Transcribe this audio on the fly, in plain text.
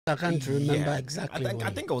I can't remember exactly. I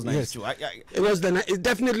think it was 92. Yes. It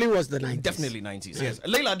definitely was the 90s. Definitely 90s. Yes.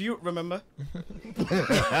 Layla, do you remember?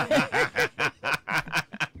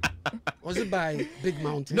 Was it by Big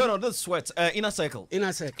Mountain? No, this Sweat. Inner Circle.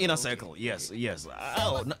 Inner Circle. Yes.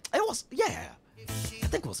 Oh, no, it was. Yeah. I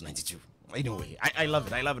think it was 92. Anyway, I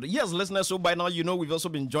love it. Yes, listeners, so by now you know we've also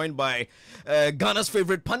been joined by Ghana's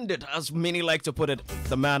favorite pundit, as many like to put it,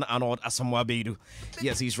 the man Arnold Asamoah Bedu.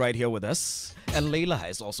 Yes, he's right here with us. And Layla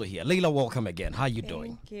is also here. Layla, welcome again. How are you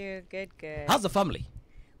doing? Thank you. Good. How's the family?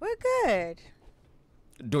 We're good.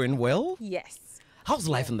 Doing well? Yes. How's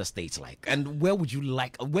life in the States like? And where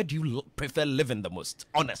do you prefer living the most?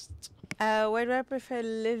 Honest. Where do I prefer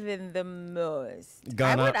living the most?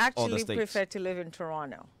 Ghana I would or the actually States? prefer to live in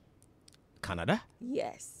Toronto. Canada?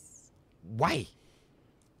 Yes. Why?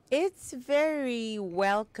 It's very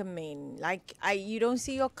welcoming. Like you don't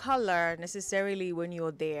see your color necessarily when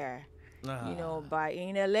you're there. You know, but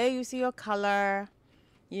in LA you see your color,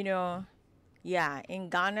 you know. Yeah,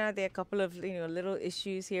 in Ghana there are a couple of little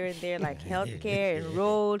issues here and there like healthcare and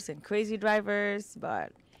roads and crazy drivers,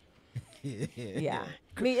 but yeah.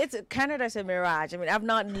 I mean, Canada's a mirage. I mean, I've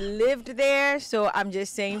not lived there, so I'm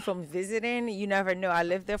just saying from visiting, you never know. I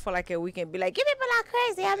lived there for like a week and be like, you people are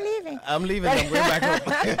crazy, I'm leaving. I'm going back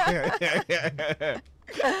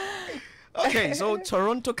home. Okay, so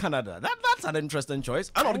Toronto, Canada. That's an interesting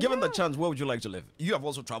choice. And given the chance, where would you like to live? You have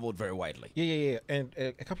also traveled very widely. Yeah. And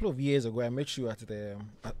a couple of years ago, I met you at the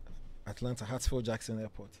Atlanta Hartsfield Jackson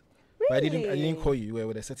Airport. But I didn't call you. You were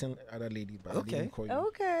with a certain other lady, but I didn't call you.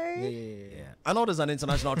 Okay. Yeah. I know there's an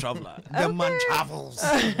international traveler. The man travels.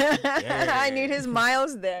 I need his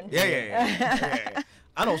miles then. Yeah.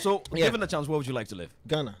 And also, given the chance, where would you like to live?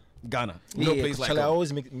 Ghana. No place like I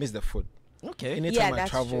always miss the food. Okay. Anytime I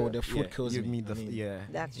travel, the food kills me. That's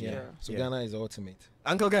true. So Ghana is the ultimate.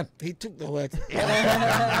 Uncle Gan. He took the word. Of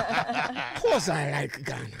course I like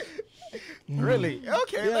Ghana. Really?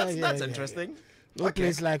 Okay, that's interesting. No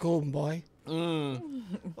place like home, boy.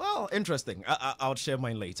 Well, interesting. I'll share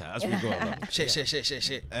mine later as we go along. Share.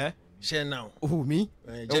 Share now. Who, me?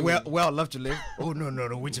 Where I love to live? Oh,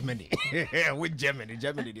 no. Which Germany? Which Germany?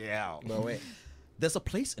 Yeah. But wait. There's a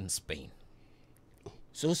place in Spain.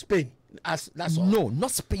 So Spain, that's all. No,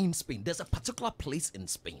 not Spain. There's a particular place in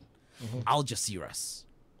Spain. Algeciras.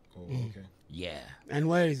 Oh, okay. Yeah. And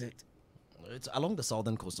where is it? It's along the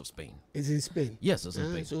southern coast of Spain. It's in Spain? Yes, it's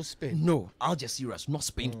in Spain. So Spain. No, Algeciras, not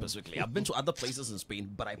Spain specifically. I've been to other places in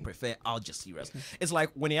Spain, but I prefer Algeciras. It's like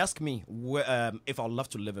when you ask me if I'd love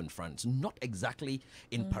to live in France, not exactly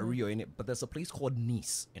in Paris or in it, but there's a place called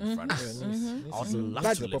Nice in France. I'd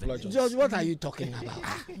love to live in it. George, what are you talking about?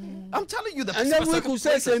 I'm telling you the And then we could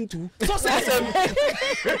say same too. There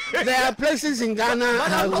are places in Ghana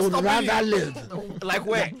I would rather live. Like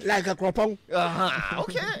where? Like a Kropong.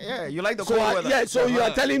 Okay, yeah. You like the So, cold weather. so you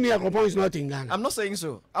are telling me a Kropong is not in Ghana? I'm not saying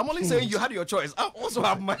so. I'm only saying you had your choice. I also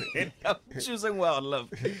have mine. I'm choosing where I love.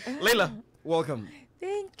 Layla, welcome.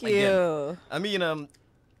 Thank you. Again. I mean,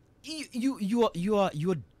 you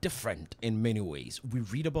are different in many ways. We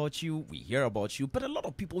read about you, we hear about you, but a lot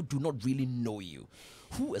of people do not really know you.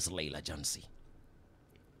 Who is Layla Jansi?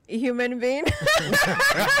 A human being.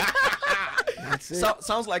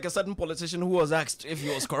 Sounds like a certain politician who was asked if he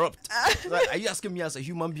was corrupt. Like, are you asking me as a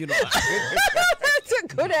human being? That's a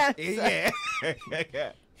good answer. Yeah.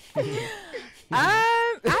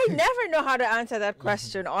 I never know how to answer that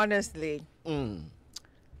question, honestly. I'm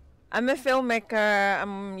a filmmaker. I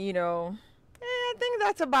think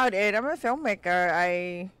that's about it. I'm a filmmaker.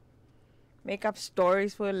 I make up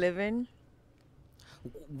stories for a living.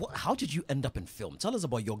 How did you end up in film? Tell us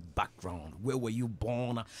about your background. Where were you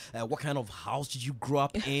born? What kind of house did you grow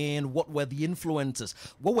up in? What were the influences?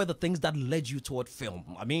 What were the things that led you toward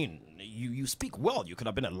film? I mean, you speak well. You could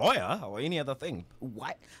have been a lawyer or any other thing.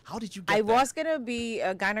 Why? How did you get I there? was going to be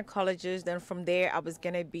a gynecologist. Then from there, I was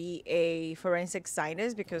going to be a forensic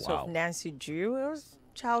scientist because of Nancy Drew. It was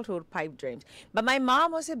childhood pipe dreams. But my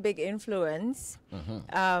mom was a big influence.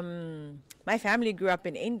 My family grew up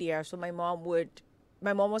in India, so my mom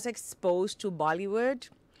was exposed to Bollywood,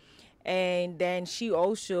 and then she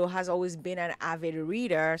also has always been an avid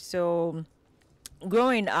reader. So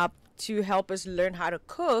growing up, to help us learn how to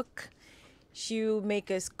cook, she would make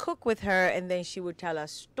us cook with her, and then she would tell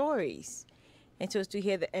us stories. And so to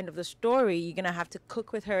hear the end of the story, you're going to have to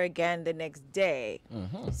cook with her again the next day.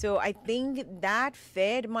 So I think that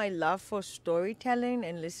fed my love for storytelling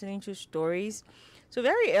and listening to stories. So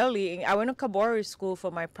very early, I went to Kabori school for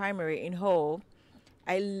my primary in Ho.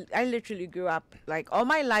 I literally grew up, like, all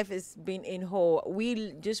my life has been in Ho.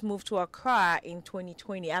 We just moved to Accra in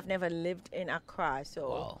 2020. I've never lived in Accra.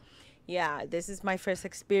 So, Yeah, this is my first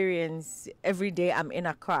experience. Every day I'm in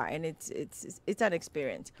a car, and it's an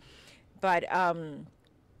experience. But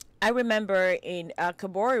I remember in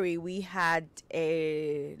Kabori we had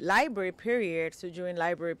a library period. So during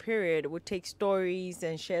library period, we'd take stories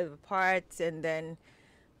and share the parts, and then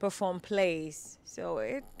perform plays. So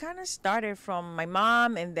it kind of started from my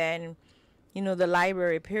mom, and then, you know, the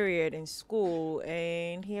library period in school,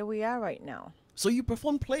 and here we are right now. So you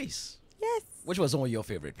perform plays? Yes. Which was one of your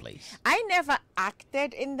favorite plays? I never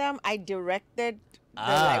acted in them. I directed the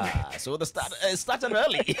library. So it started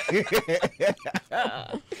early.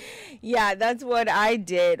 Yeah, that's what I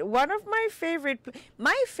did. One of my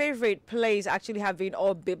favorite plays actually have been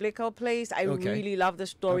all biblical plays. I really love the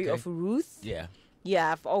story of Ruth. Yeah.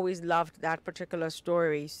 Yeah, I've always loved that particular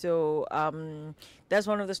story. So that's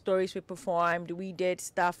one of the stories we performed. We did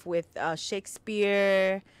stuff with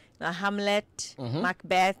Shakespeare, Hamlet,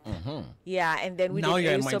 Macbeth. Yeah, and then we now did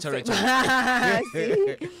you're in my Aesop territory.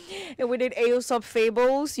 and we did Aesop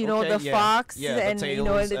fables, you know, the fox the and tales you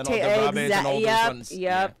know the and all the rabbits and all those ones.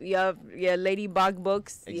 Yeah, Ladybug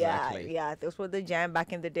books. Exactly. Yeah, those were the jam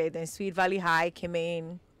back in the day. Then Sweet Valley High came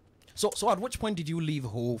in. So at which point did you leave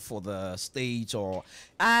Ho for the stage, or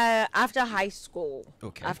after high school?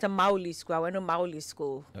 Okay. After Mauli school, I went to Mauli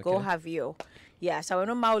school. Go Okay. Havio. Yeah, so I went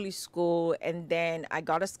to Mauli school, and then I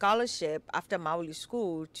got a scholarship after Mauli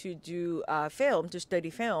school to do film, to study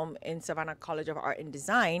film in Savannah College of Art and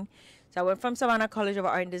Design. So I went from Savannah College of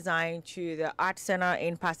Art and Design to the Art Center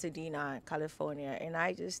in Pasadena, California, and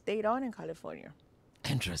I just stayed on in California.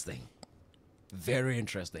 interesting, very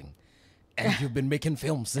interesting, and you've been making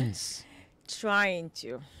films since? Trying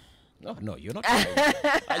to. No, you're not.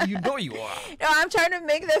 Trying. You know you are. No, I'm trying to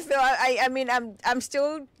make the film. I mean, I'm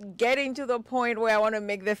still getting to the point where I want to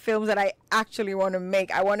make the films that I actually want to make.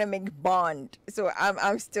 I want to make Bond, so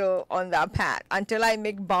I'm still on that path. Until I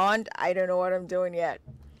make Bond, I don't know what I'm doing yet.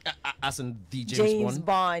 As in the James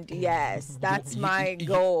Bond, yes, that's my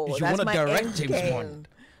goal. You That's want to my direct end James game. Bond?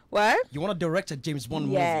 What? You want to direct a James Bond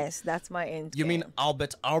movie? Yes, that's my end. You game. mean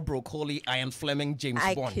Albert R. Broccoli, Ian Fleming, James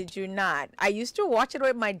I Bond? kid you not. I used to watch it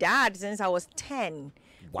with my dad since I was 10.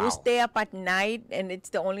 Wow. We stay up at night, and it's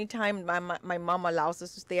the only time my mom allows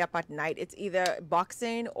us to stay up at night. It's either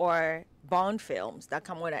boxing or Bond films that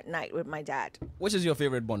come on at night with my dad. Which is your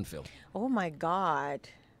favorite Bond film? Oh my God.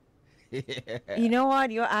 You know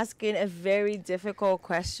what? You're asking a very difficult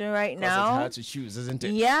question right It's now. hard to choose, isn't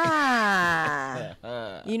it? Yeah.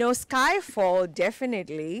 You know, Skyfall,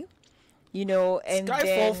 definitely. You know, and Skyfall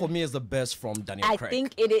then for me is the best from Daniel I Craig.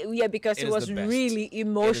 think it is, yeah, because It it is was the best. really It is the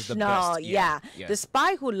emotional. best, yeah, Yeah. yeah. The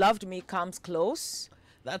Spy Who Loved Me comes close.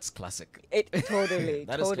 That's classic. It totally,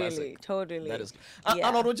 That is totally, classic. totally. That is. Yeah.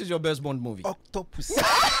 Arnold, which is your best Bond movie? Octopus.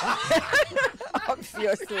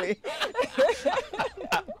 Obviously.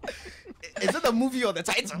 Is it the movie or the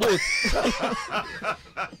title? Both.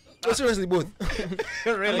 Oh, seriously, both.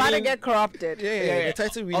 Really? I'm about to get corrupted. Yeah. The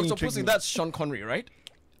title really Octopus, intrigued me. that's Sean Connery, right?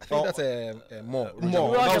 I think that's more.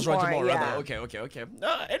 More. Roger That was Roger Moore, Moore, yeah. rather. Okay.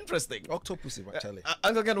 Interesting. Octopus, actually.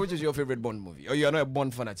 Uncle Ken, which is your favorite Bond movie? Or you're not a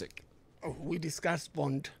Bond fanatic? Oh, we discussed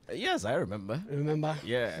Bond, Yes, I remember. remember?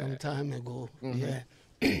 Yeah. Some time ago. Yeah.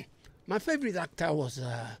 My favorite actor was,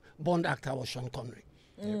 Bond actor was Sean Connery.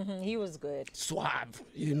 Mhm, he was good. Suave,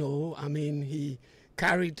 you know. I mean, he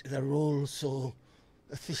carried the role so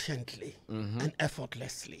efficiently and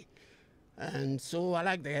effortlessly. And so I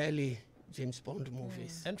like the early James Bond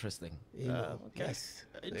movies. Interesting. You know, okay. yes,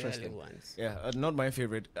 the Interesting. early ones. Yeah, not my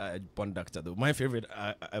favorite Bond actor though. My favorite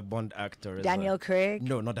Bond actor is Daniel Craig.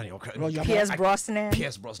 No, not Daniel Craig. Roger Pierce Moore. Brosnan.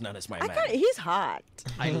 Pierce Brosnan is my man. He's hot.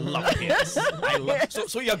 I love Pierce. I love.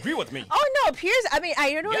 So you agree with me? Oh no, Pierce. I mean,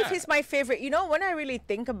 I don't know if Yeah. he's my favorite. You know, when I really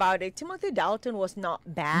think about it, Timothy Dalton was not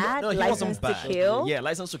bad. No, he License wasn't bad. to Kill. Yeah,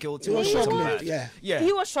 License to Kill. He was Timothy wasn't short-lived, bad. yeah. Yeah.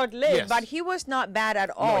 He was short-lived, Yes. but he was not bad at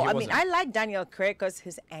all. he I mean, wasn't. I like Daniel Craig because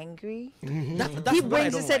he's angry. That's He what I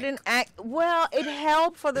brings a don't certain act. Well, it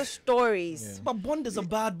helped for the stories. But Bond is a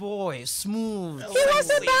bad boy, smooth. He was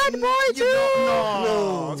a bad boy You too. don't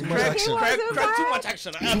know. Too much Craig, action. Craig, He was a Craig, too bad- much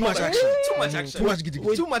action. Too much action. Too much action. Too much giddy.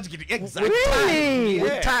 Too much giddy. Exactly. Really? Yeah.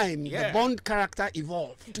 With time, Yeah. the Bond character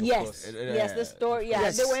evolved. Yes, yes, the story. Yeah,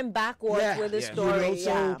 Yes. they went backwards Yeah. with the Yeah. You story. know,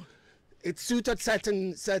 Yeah, so it suited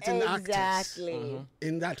certain actors exactly.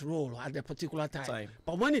 in that role at a particular time. Time.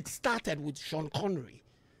 But when it started with Sean Connery,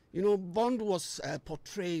 you know, Bond was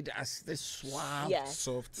portrayed as this suave, Yes,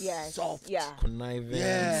 Soft. yes, soft. yeah. Conniving.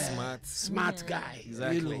 Yeah. Smart. smart guy.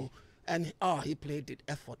 Exactly. You know, and he played it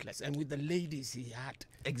effortless. And with the ladies he had,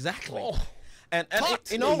 Exactly. Oh. And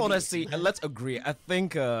Hot in all ladies, honesty, let's agree. I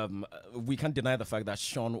think we can't deny the fact that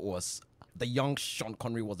Sean was the young Sean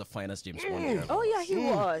Connery was the finest James Bond. Era. Oh yeah, he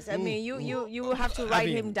was. I mean, you will have to write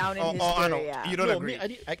him down in history. I know. Yeah. You don't No, agree?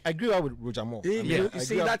 I agree with Roger Moore. I mean, You I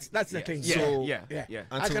see, grew up- that's the thing. Yeah, So, yeah, yeah. yeah.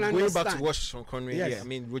 I until can going back to understand. watch Sean Connery. Yes. I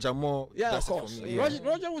mean, Roger Moore. Yeah, does of it course. for me.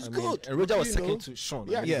 Roger was I mean, good. and Roger was you second know. to Sean.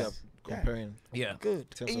 Yes. I mean, Yes. they're comparing. Yeah. Good. in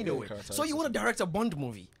terms of Anyway, their so you want to direct a Bond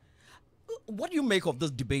movie? What do you make of this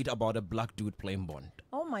debate about a black dude playing Bond?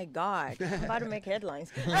 Oh my God, I'm about to make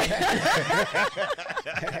headlines.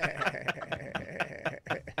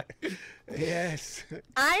 Yes.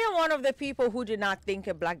 I am one of the people who do not think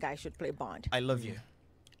a black guy should play Bond. I love you.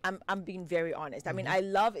 I'm being very honest. I mean, I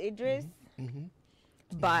love Idris,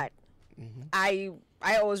 but I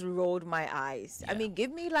always rolled my eyes. I Yeah. mean,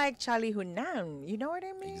 give me like Charlie Hunnam. You know what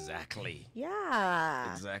I mean? Exactly.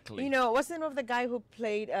 Yeah. Exactly. You know, what's the name of the guy who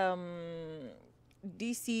played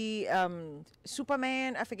DC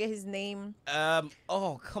Superman? I forget his name.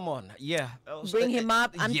 Oh, come on. Yeah. Bring him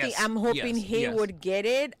up. Yes, I'm hoping yes, he yes. would get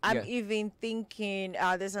it. I'm Yeah. even thinking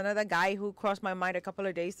there's another guy who crossed my mind a couple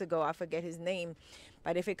of days ago. I forget his name.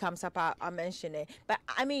 But if it comes up, I'll mention it. But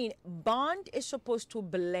I mean, Bond is supposed to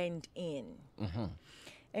blend in.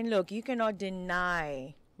 And look, you cannot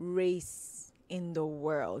deny race in the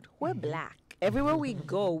world. We're black. Everywhere we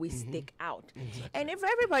go, we stick out. And if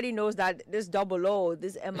everybody knows that this 00,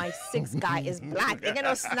 this MI6 guy is black, they're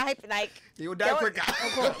gonna snipe like. You die quicker.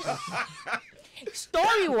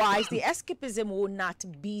 Story-wise, the escapism will not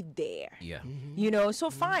be there. Yeah. You know, so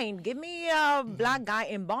fine. Give me a black guy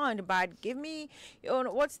in Bond, but give me,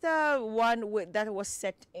 what's the one that was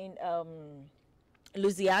set in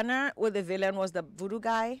Louisiana where the villain was the voodoo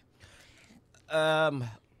guy?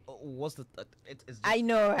 What's the? It's I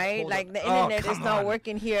know, right? Hold Like on. the Oh, internet is come not on.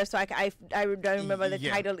 working here, so I don't remember the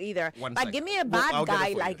Yeah. title either. One But sec. give me a Well, bad I'll get it guy for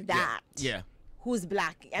you. like Yeah. that. Yeah. Who's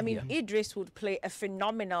black. I mean, Idris would play a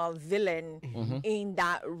phenomenal villain in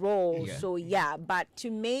that role. Yeah. So yeah, but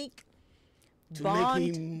to make To Bond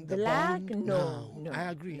make him the black, Bond? no, I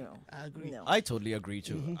agree. no, I agree. no. I totally agree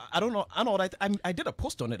too. I don't know. I know. I did a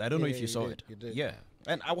post on it. I don't know if Yeah, you you saw did, it. you did. Yeah,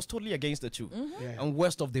 and I was totally against it too. Yeah. And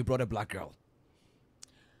worst of, they brought a black girl.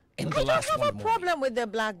 In the I don't last have a Bond movie. problem with the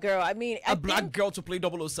black girl. I mean, A black girl to play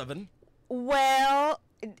 007. Well,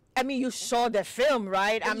 I mean, you saw the film,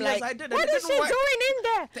 right? I'm Yes, like, I did, and what it is she didn't work. doing in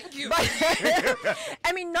there? Thank you. But,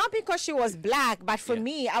 I mean, not because she was black, but for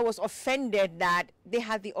me, I was offended that they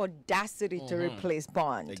had the audacity to replace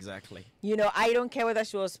Bond. Exactly. You know, I don't care whether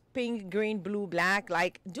she was pink, green, blue, black.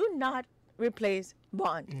 Like, do not replace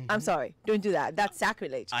Bond. I'm sorry. Don't do that. That's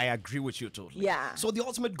sacrilege. I agree with you totally. Yeah. So the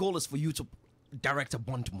ultimate goal is for you to direct a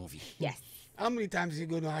Bond movie. Yes. How many times are you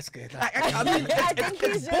going to ask her? I mean, I think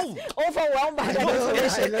he's just bold. overwhelmed by that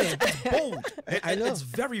information. It's bold. I know. It's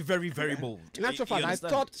very, very, very bold. In actual You fact, I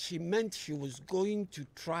understand? thought she meant she was going to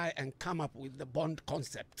try and come up with the Bond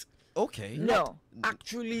concept. Okay. No,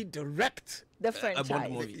 Actually direct the franchise. A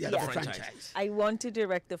Bond movie. yeah, The the franchise. franchise. I want to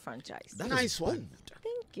direct the franchise. That is Nice one. bold.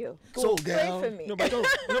 Thank you. Go, Pray girl. for me. No,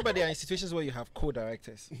 but there are in situations where you have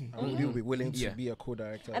co-directors. And would you be willing to Yeah. be a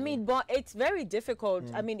co-director? I mean, but it's very difficult.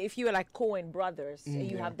 I mean, if you were like Coen brothers, and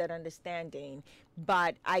you have that understanding.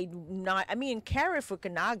 But I mean, Cary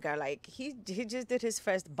Fukunaga, like he just did his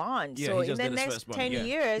first Bond. Yeah, so he in just the did his next first Bond, 10 yeah.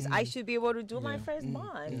 years, I should be able to do my first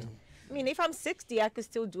Bond. I mean, if I'm 60, I could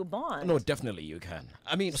still do Bond. No, definitely you can.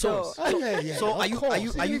 I mean, So- Oh, yeah. So of are you- course. are you-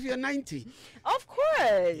 Even are you- if you're 90? Of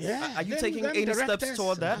course. Yeah. Are you Them- taking them any steps directors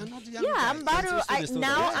toward that? are not young Yeah, guys. I'm about to. still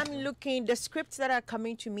Now there. I'm looking. The scripts that are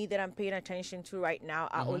coming to me that I'm paying attention to right now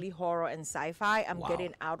are only horror and sci-fi. I'm Wow.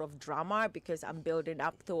 getting out of drama because I'm building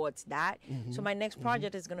up towards that. So my next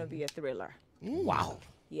project is going to be a thriller. Wow.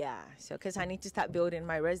 Yeah, so because I need to start building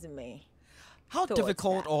my resume. How towards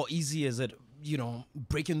difficult that. or easy is it,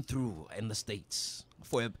 breaking through in the States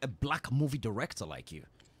for a black movie director like you?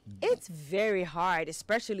 It's very hard,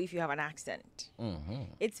 especially if you have an accent.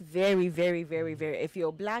 It's very, very, very, very. If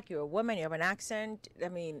you're black, you're a woman, you have an accent. I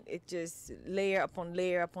mean, it just layer upon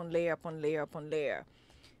layer upon layer upon layer upon layer.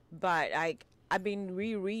 But I've been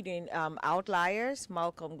rereading Outliers,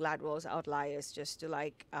 Malcolm Gladwell's Outliers, just to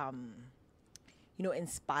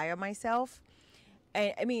inspire myself.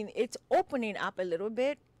 And I mean, it's opening up a little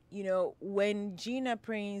bit. When Gina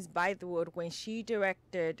Prince Bythewood, when she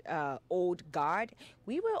directed Old Guard,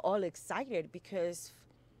 we were all excited because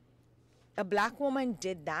a black woman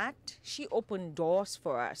did that. She opened doors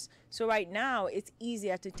for us. So right now, it's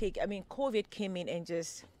easier to take. I mean, COVID came in and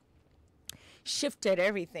just shifted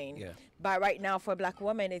everything. Yeah. But right now, for a black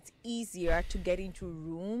woman, it's easier to get into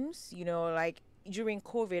rooms. Like during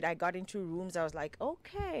COVID, I got into rooms. I was like,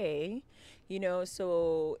 okay.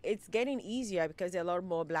 So it's getting easier because there are a lot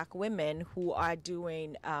more black women who are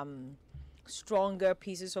doing stronger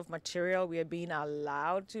pieces of material. We are being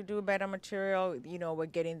allowed to do better material. You know, we're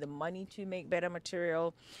getting the money to make better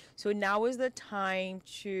material. So now is the time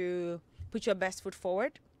to put your best foot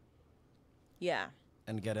forward. Yeah.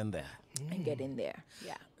 And get in there. And get in there.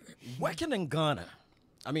 Yeah. Working in Ghana,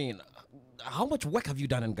 I mean, how much work have you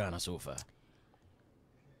done in Ghana so far?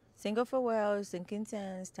 Single for Wells, Sinking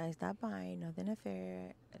Sands, Ties That Bind, Northern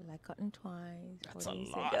Affair, Like Cotton Twice. That's a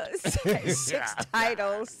 40 lot. singles. 6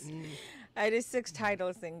 titles. I did 6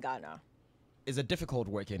 titles in Ghana. Is it difficult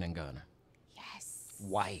working in Ghana? Yes.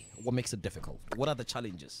 Why? What makes it difficult? What are the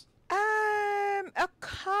challenges? A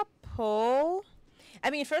couple. I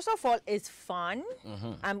mean, first of all, it's fun.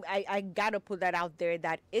 I gotta put that out there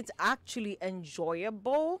that it's actually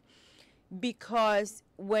enjoyable, because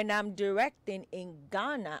when I'm directing in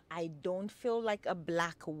Ghana, I don't feel like a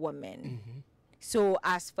black woman. So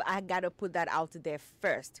I gotta put that out there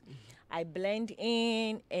first. I blend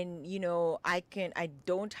in, and you know, I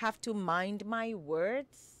don't have to mind my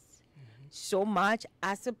words so much,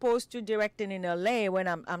 as opposed to directing in LA when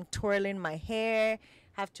I'm twirling my hair,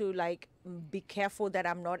 have to like be careful that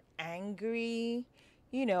I'm not angry.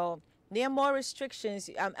 You know, there are more restrictions.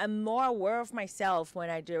 I'm more aware of myself when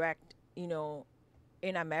I direct, you know,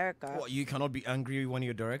 in America. What, you cannot be angry when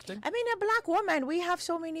you're directing? I mean, a black woman, we have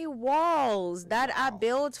so many walls that are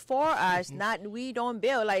built for us that we don't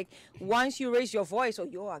build. Like, once you raise your voice,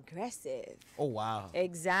 you're aggressive. Oh, wow.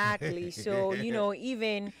 Exactly. So, you know,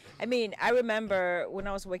 even, I mean, I remember when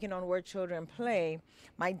I was working on Word Children Play,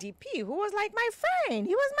 my DP, who was like my friend,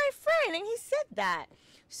 he was my friend, and he said that.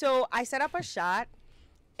 So I set up a shot,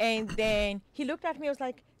 and then he looked at me, I was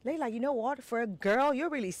like, Layla, you know what? For a girl, you're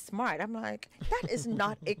really smart. I'm like, that is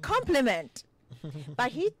not a compliment.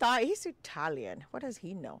 But he thought, he's Italian. What does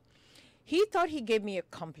he know? He thought he gave me a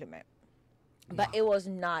compliment, but it was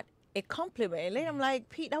not a compliment. And later I'm like,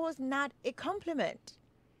 Pete, that was not a compliment.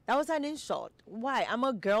 That was an insult. Why? I'm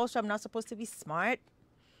a girl, so I'm not supposed to be smart.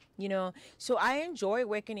 You know, so I enjoy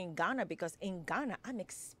working in Ghana, because in Ghana, I'm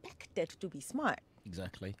expected to be smart.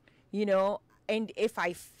 Exactly. You know, and if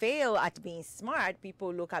I fail at being smart,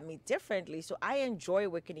 people look at me differently. So I enjoy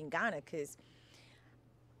working in Ghana because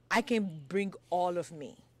I can bring all of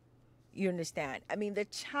me. You understand? I mean, the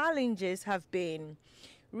challenges have been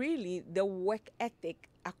really the work ethic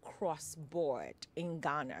across board in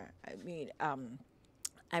Ghana. I mean,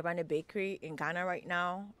 I run a bakery in Ghana right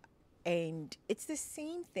now, and it's the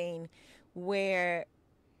same thing where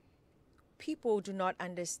people do not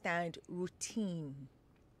understand routine,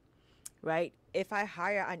 right? If I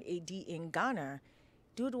hire an AD in Ghana,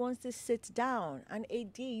 dude wants to sit down. An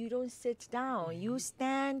AD, you don't sit down. You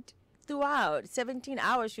stand throughout. 17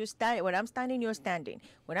 hours, you stand. When I'm standing, you're standing.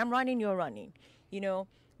 When I'm running, you're running. You know,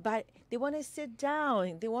 but they want to sit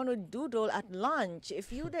down. They want to doodle at lunch.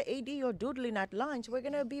 If you the AD, you're doodling at lunch, we're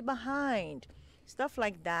going to be behind. Stuff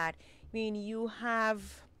like that. I mean, you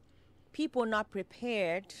have people not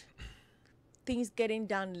prepared, things getting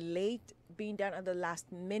done late, being done at the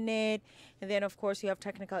last minute. And then, of course, you have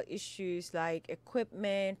technical issues like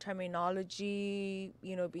equipment, terminology,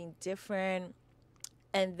 you know, being different.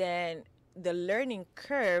 And then the learning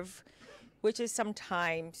curve, which is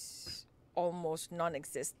sometimes almost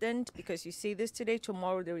non-existent, because you say this today,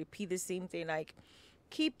 tomorrow they repeat the same thing, like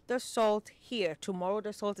keep the salt here, tomorrow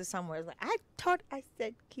the salt is somewhere. It's like, I thought I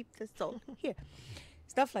said keep the salt here.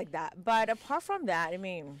 Stuff like that. But apart from that, I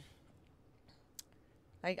mean,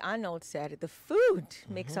 like Arnold said, the food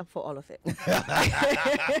makes up for all of it.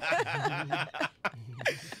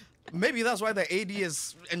 Maybe that's why the AD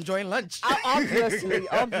is enjoying lunch.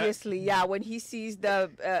 Obviously, yeah. When he sees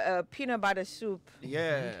the peanut butter soup,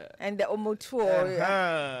 Yeah. and the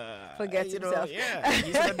omotuo, forgets himself. Yeah,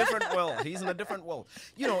 he's in a different world. He's in a different world.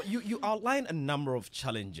 You know, you outline a number of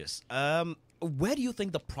challenges. Where do you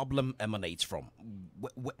think the problem emanates from?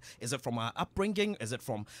 Is it from our upbringing? Is it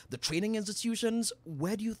from the training institutions?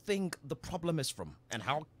 Where do you think the problem is from, and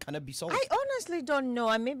how can it be solved? I honestly don't know.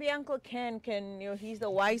 And maybe Uncle Ken can, you know, he's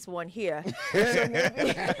the wise one here. So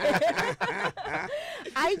maybe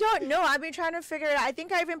I don't know. I've been trying to figure it out. I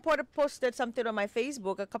think I even posted something on my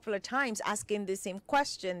Facebook a couple of times asking the same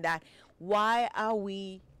question, that why are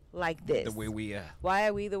we like this? The way we are. Why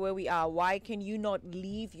are we the way we are? Why can you not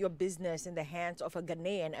leave your business in the hands of a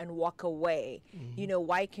Ghanaian and walk away? You know,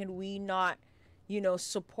 why can we not, you know,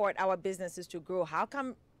 support our businesses to grow? How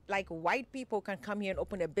come, like, white people can come here and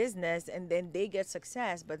open a business and then they get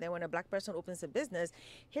success, but then when a black person opens a business,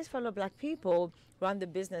 his fellow black people run the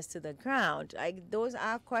business to the ground? Like, those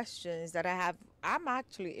are questions that I have. I'm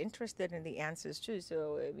actually interested in the answers too.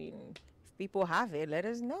 So, I mean, if people have it, let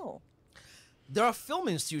us know. There are film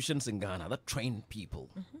institutions in Ghana that train people.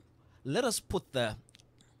 let us put the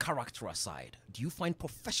character aside. Do you find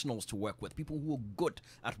professionals to work with, people who are good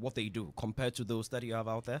at what they do, compared to those that you have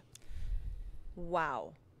out there?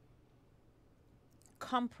 Wow.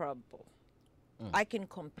 Comparable. I can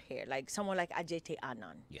compare. Like someone like Ajete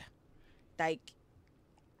Anand. Yeah. Like,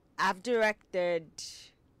 I've directed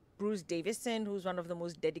Bruce Davison, who's one of the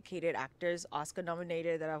most dedicated actors, Oscar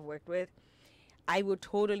nominated, that I've worked with. I would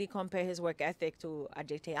totally compare his work ethic to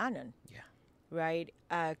Ajete Anand. Yeah. Right?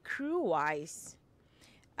 Crew wise,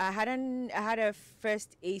 I had a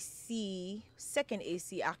second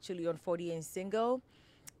AC actually on 40 and single.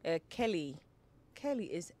 Kelly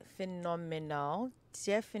is phenomenal.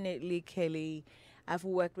 Definitely Kelly. I've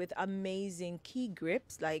worked with amazing key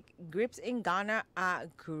grips. Like, grips in Ghana are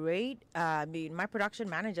great. I mean, my production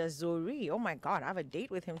manager, Zori. Oh my God, I have a date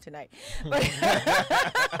with him tonight. But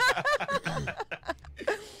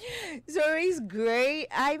Zori's great.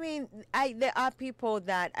 I mean, there are people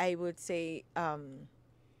that I would say,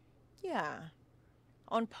 yeah,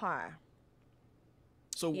 on par.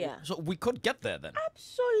 So, Yeah. so we could get there then.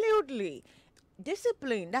 Absolutely.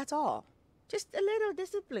 Discipline, that's all. Just a little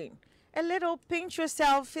discipline. A little pinch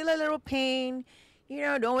yourself, feel a little pain. You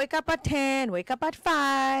know, don't wake up at 10, wake up at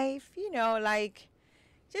 5. You know, like,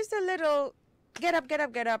 just a little get up.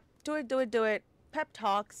 Do it. Pep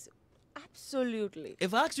talks. Absolutely.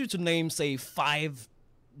 If I asked you to name, say, 5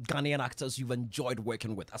 Ghanaian actors you've enjoyed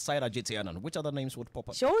working with, aside Ajete Anand, which other names would pop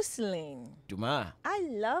up? Jocelyn. Duma. I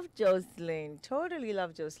love Jocelyn. Totally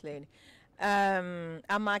love Jocelyn.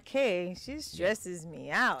 Amake, she stresses me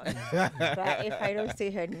out. But if I don't say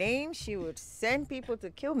her name, she would send people to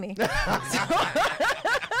kill me.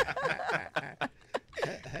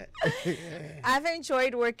 I've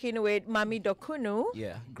enjoyed working with Mami Dokunu.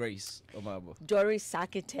 Yeah, Grace Omabo. Doris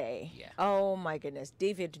Sakite. Yeah. Oh my goodness.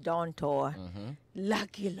 David Dontor.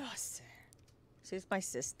 Lucky Lawson. She's my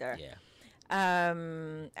sister. Yeah.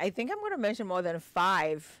 I think I'm going to mention more than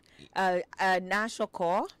 5. National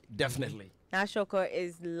Core. Definitely. National Core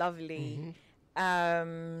is lovely.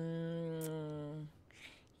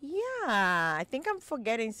 Yeah, I think I'm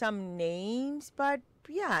forgetting some names, but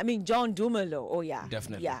yeah, I mean, John Dumelo. Oh, yeah.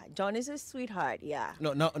 Definitely. Yeah, John is a sweetheart. Yeah.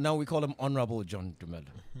 No, now we call him Honorable John Dumelo.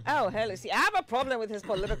 Oh, hell, see, I have a problem with his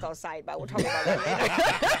political side, but we'll talk about that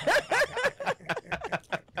later.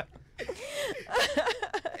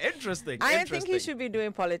 Interesting. I don't think he should be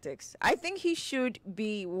doing politics. I think he should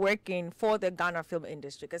be working for the Ghana film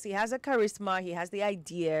industry because he has a charisma, he has the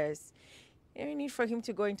ideas. No need for him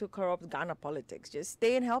to go into corrupt Ghana politics. Just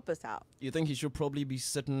stay and help us out. You think he should probably be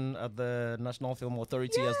sitting at the National Film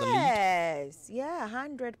Authority as the lead? Yes, yeah,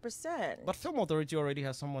 100%. But Film Authority already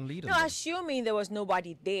has someone leading. No, assuming there was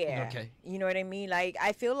nobody there. Okay. You know what I mean? Like,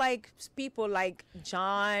 I feel like people like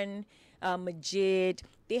John, Majid,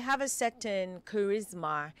 they have a certain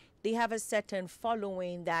charisma. They have a certain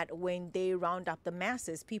following that when they round up the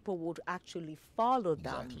masses, people would actually follow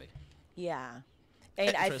them. Exactly. Yeah.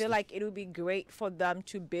 And I feel like it would be great for them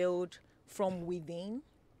to build from within.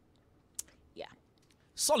 Yeah.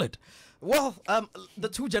 Solid. Well, the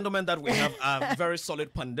two gentlemen that we have are very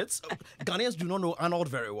solid pundits. Ghanaians do not know Arnold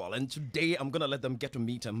very well, and today I'm going to let them get to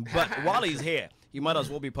meet him. But while he's here, he might as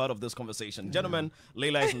well be part of this conversation. Gentlemen,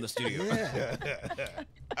 Leila is in the studio.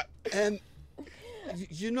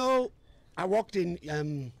 You know, I walked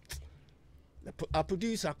in, our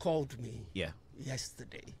producer called me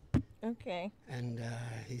yesterday. Okay. And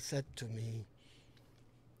he said to me,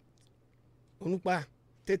 Unukpa,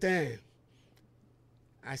 Tete.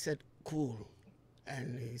 I said, cool.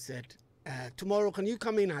 And he said, tomorrow can you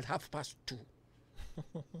come in at 2:30?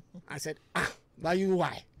 I said, but you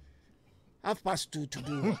why? 2:30 to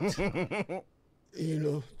do what? You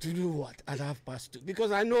know, to do what at 2:30?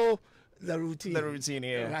 Because I know the routine. The routine,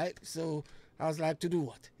 yeah. Right? So I was like, to do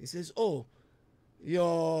what? He says, oh,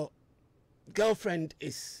 your girlfriend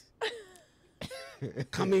is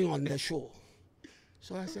coming on the show.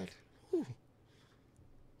 So I said, who?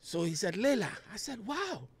 So he said, Leila. I said,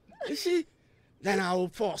 wow, is she? Then I will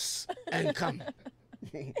pause and come.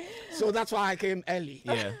 So that's why I came early.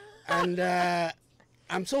 Yeah. And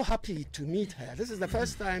I'm so happy to meet her. This is the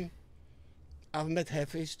first time I've met her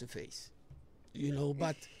face to face, you know,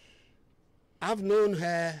 but I've known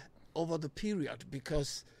her over the period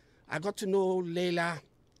because I got to know Leila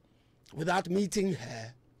without meeting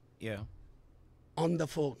her. Yeah. On the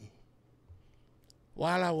phone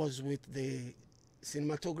while I was with the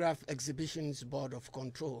Cinematograph Exhibitions Board of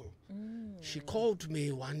Control. She called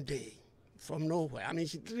me one day from nowhere. I mean,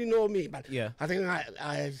 she didn't know me, but I think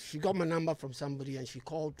she got my number from somebody and she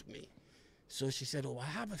called me. So she said, oh, I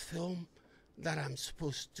have a film that I'm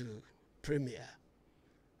supposed to premiere.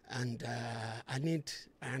 and I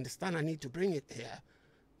understand I need to bring it here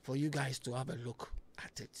for you guys to have a look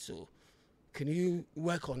at it. So can you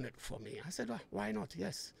work on it for me? I said, well, why not?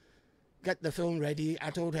 Yes. Get the film ready. I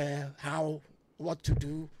told her what to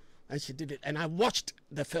do, and she did it. And I watched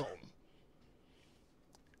the film.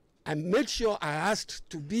 I made sure I asked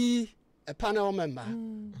to be a panel member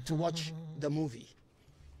to watch the movie.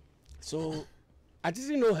 So I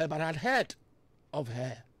didn't know her, but I'd heard of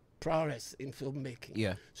her prowess in filmmaking.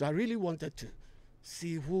 Yeah. So I really wanted to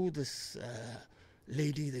see who this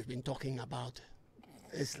lady they've been talking about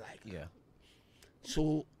is like. Yeah.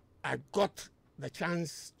 So I got the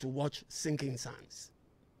chance to watch Sinking Sands.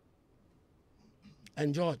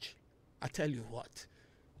 And George, I tell you what,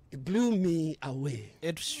 it blew me away.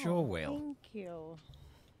 It sure will. Thank you.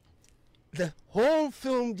 The whole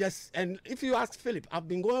film just, and if you ask Philip, I've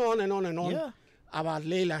been going on and on and on Yeah. about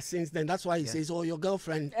Layla since then. That's why he says, oh, your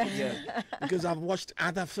girlfriend. Yeah. Because I've watched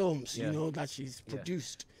other films, Yeah. you know, that she's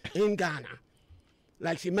produced in Ghana.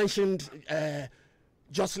 Like she mentioned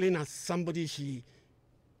Jocelyn as somebody she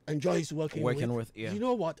enjoys working with. Yeah. You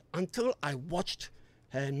know what? Until I watched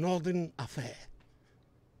her Northern Affair,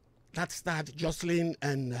 that starred Jocelyn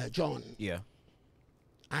and John. Yeah.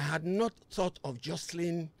 I had not thought of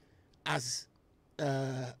Jocelyn as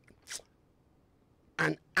an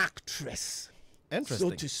actress, Interesting.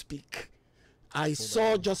 so to speak. I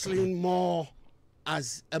saw Jocelyn more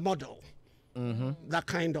as a model, that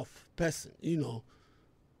kind of person, you know,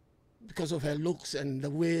 because of her looks and the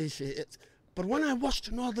way she is. But when I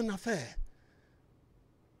watched Northern Affair,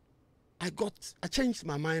 I changed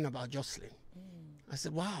my mind about Jocelyn. I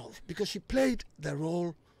said, wow, because she played the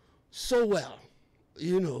role so well,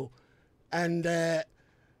 you know, and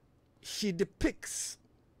she depicts,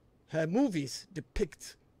 her movies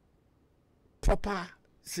depict proper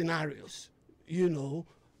scenarios, you know.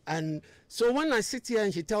 And so when I sit here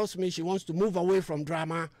and she tells me she wants to move away from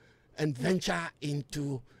drama and venture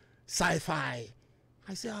into sci-fi,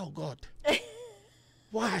 I say, oh God.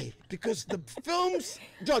 Why? Because the films,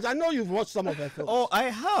 George, I know you've watched some of her films. Oh, I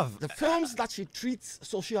have. The films that she treats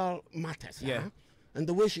social matters, Yeah. and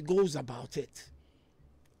the way she goes about it,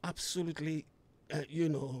 absolutely, you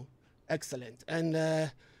know, excellent. And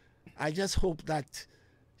I just hope that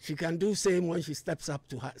she can do same when she steps up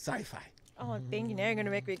to her sci-fi. Oh, thank you. Now you're going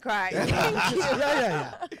to make me cry.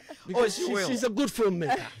 Yeah. Because she will. she's a good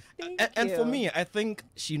filmmaker. And for me, I think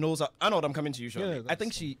she knows. I know that I'm coming to you, Shirley. Yeah, I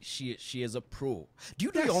think she is a pro. Do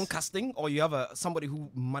you do your own casting, or you have somebody who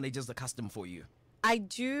manages the casting for you? I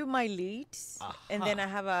do my leads, and then I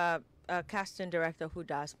have a casting director who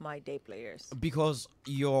does my day players. Because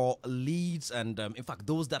your leads and in fact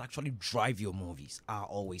those that actually drive your movies are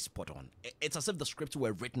always spot on. It's as if the scripts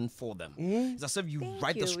were written for them. It's as if you Thank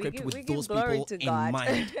write the you. script We with give those glory people to in God.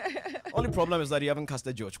 mind. Only problem is that you haven't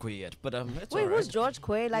casted George Quaye yet, but it's Wait, all right. who's George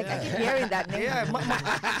Quaye? Like, I keep hearing that name. Yeah,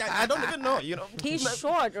 I don't even know. You know, He's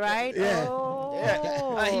short, right? Yeah. Oh.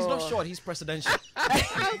 yeah. He's not short. He's presidential.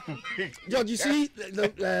 George, you see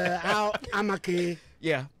how Amake,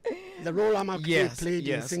 Yeah. the role Amake Yes, played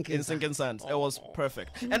yes, in Sinking Sinking Sands. It was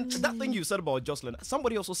perfect. And that thing you said about Jocelyn,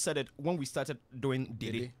 somebody also said it when we started doing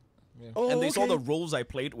Diddy. Oh, And they saw okay. the roles I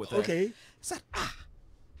played with her. Okay. Said,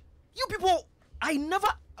 you people, I never,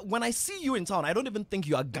 when I see you in town, I don't even think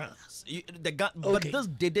you are Ghana's. But Okay. this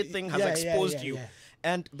Diddy thing has Yeah, exposed yeah, you. yeah.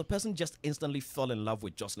 And the person just instantly fell in love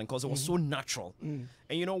with Jocelyn because it was so natural. And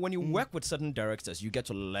you know, when you work with certain directors, you get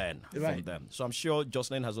to learn from Right. them. So I'm sure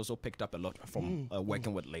Jocelyn has also picked up a lot from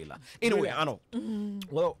working with Layla. Anyway, I know.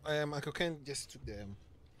 Well, Uncle Ken just took the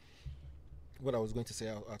what I was going to say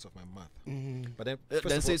out of my mouth. But then, first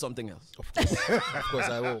Then of say all, something else. of course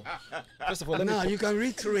I will. First of all, let me Now you can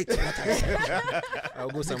reiterate what I said I'll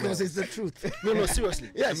go somewhere. because it's the truth. No,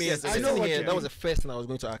 seriously. Yes, I mean, yes, I sitting know what here, you that was mean. the first thing I was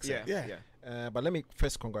going to ask. her. Yeah. But let me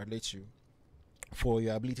first congratulate you for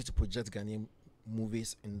your ability to project Ghanaian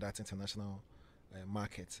movies in that international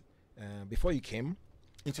market. Before you came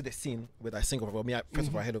into the scene with I Sing Over Well, first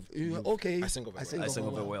of all, ahead of You- you, okay. I Sing Over I Well. Sing I sing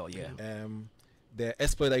Over over well. well, yeah. The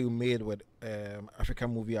exploit that you made with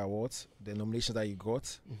African Movie Awards, the nomination that you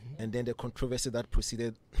got, and then the controversy that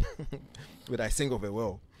proceeded with I Sing Over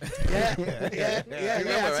Well. Yeah.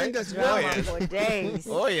 I think that's well. yes. For days.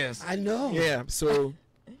 Oh, yes. I know. Yeah, so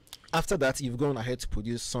after that, you've gone ahead to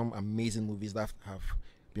produce some amazing movies that have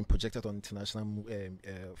been projected on international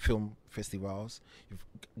film festivals.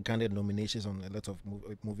 You've garnered nominations on a lot of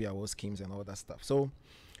movie award schemes and all that stuff. So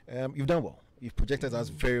you've done well. You've projected us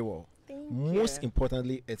very well. Most you.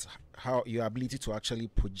 importantly, it's how your ability to actually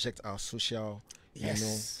project our social,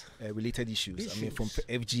 Yes. related issues. I mean, from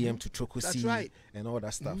FGM to Trokosi That's right. and all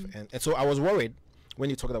that stuff. And so I was worried when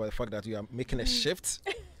you talked about the fact that you are making a shift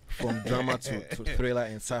from drama to thriller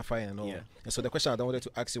and sci-fi and all. Yeah. And so the question I wanted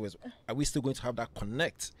to ask you was, are we still going to have that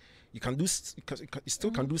connect? You can do you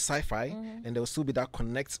still can do sci-fi, and there will still be that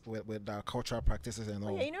connect with our cultural practices and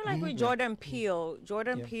all. Yeah, you know, like with Jordan Peele.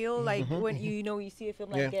 Peele, like when you see a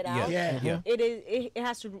film like Get Out, it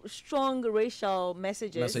has strong racial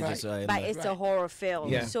messages, but it's a horror film.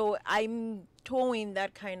 Yeah. So I'm towing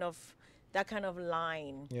that kind of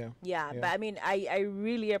line. Yeah. But I mean, I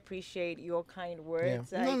really appreciate your kind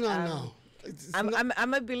words. Yeah. Like, No.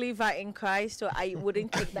 I'm a believer in Christ, so I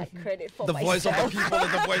wouldn't take that credit for The voice of myself. the people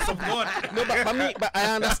is the voice of God. No, but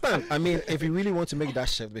I understand. I mean, if you really want to make that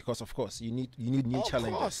shift, because of course you need new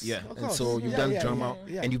challenges. Course, Yeah. of And course. so you've done drama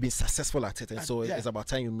and you've been successful at it, and so yeah. it's about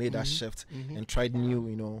time you made that shift and tried new,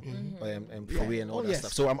 Quaye and all that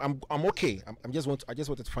stuff. So I'm okay. I just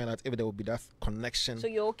wanted to find out if there would be that connection. So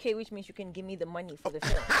you're okay, which means you can give me the money for the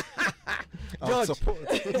film.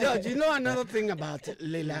 George, you know another thing about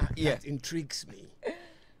Leila Yeah. that intrigues me?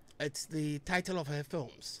 It's the title of her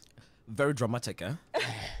films. Very dramatic,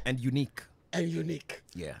 and unique. And unique.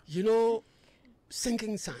 Yeah. You know,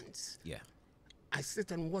 Sinking Sands. Yeah. I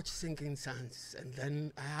sit and watch Sinking Sands, and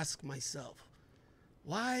then I ask myself,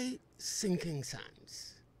 why Sinking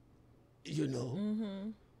Sands? You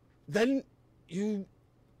know? Then you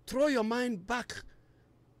throw your mind back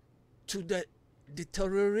to the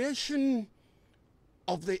deterioration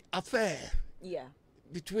of the affair Yeah.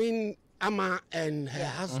 between Amma and her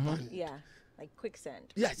husband. Yeah. Like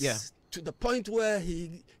quicksand. Yes. Yeah. To the point where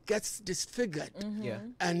he gets disfigured. Yeah.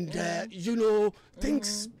 And,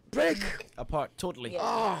 things break. Apart totally.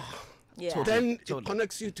 Yeah. Yeah. Then Totally. it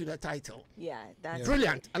connects you to the title. Yeah. That's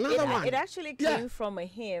Brilliant. Another one. It actually Yeah. came from a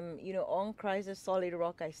hymn, on Christ the solid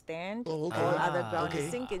rock I stand. Oh, okay. All other ground okay.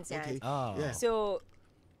 is sinking sand. Okay. Oh. Yeah. So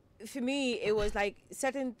for me, it was like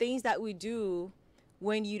certain things that we do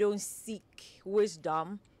when you don't seek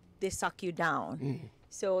wisdom, they suck you down.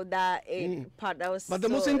 So that part that was. But the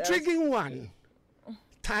so- most that was- intriguing one,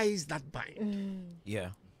 Ties That Bind. Yeah.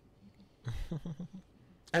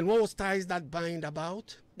 And what was Ties That Bind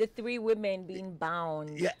about? the three women being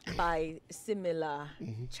bound Yeah. by similar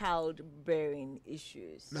childbearing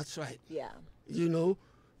issues. That's right. Yeah. You know,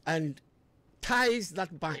 and ties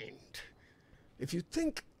that bind. If you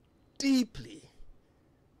think deeply,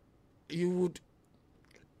 you would.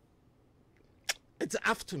 It's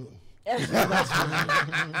afternoon.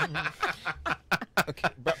 Okay,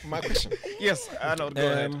 but my question. Yes, Arnold,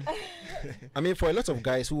 go ahead. I mean, for a lot of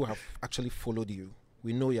guys who have actually followed you,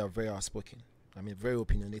 we know you are very outspoken. I mean, very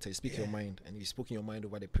opinionated. You speak your mind, and you spoken your mind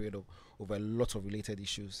over the period of over a lot of related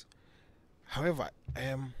issues. However,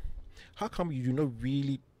 how come you do not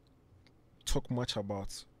really talk much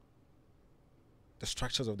about the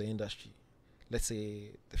structures of the industry? Let's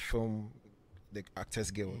say the film, the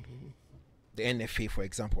Actors Guild, the NFA, for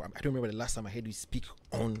example. I don't remember the last time I heard you speak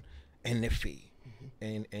on NFA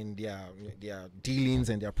and their dealings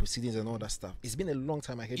and their proceedings and all that stuff. It's been a long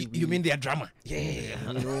time I heard you. You mean their drama? Yeah,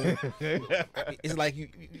 you know, it's like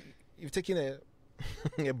you've taken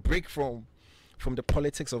a break from the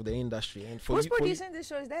politics of the industry. And for Who's you, producing this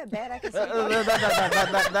show? Is that bad? I can say.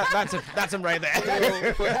 That's him right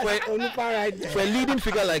there. for a leading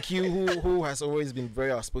figure like you, who has always been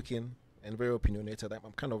very outspoken and very opinionated,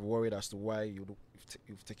 I'm kind of worried as to why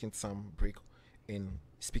you've taken some break in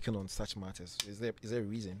speaking on such matters. Is there a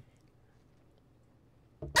reason?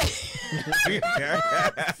 I'm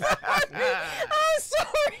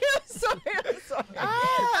sorry.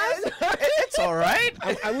 It's all right.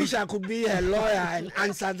 I wish I could be a lawyer and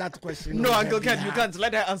answer that question. No, on Uncle her Ken, you behalf. can't.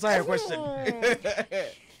 Let her answer her question.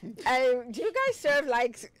 Do you guys serve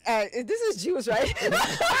like this is Jews, right?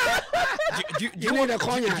 Do You you need want a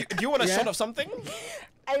cognac. do you want a Yeah? shot of something?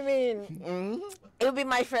 I mean, it'll be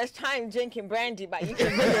my first time drinking brandy, but you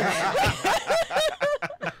can bring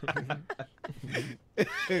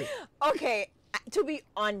it. Okay, to be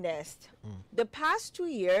honest, the past 2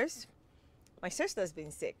 years, my sister's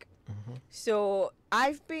been sick. So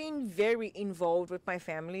I've been very involved with my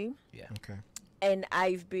family, Yeah. Okay. and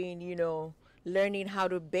I've been, learning how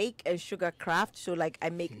to bake and sugar craft. So like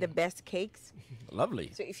I make the best cakes.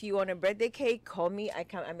 Lovely. So if you want a birthday cake, call me. I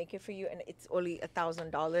make it for you, and it's only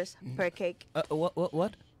 $1,000 per cake.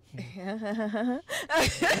 What?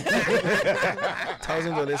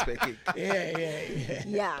 $1,000 per cake. Yeah.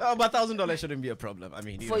 Yeah. Oh, but $1,000 shouldn't be a problem. I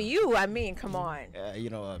mean, For you, I mean, come on.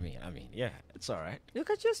 you know what I mean. Yeah, it's all right.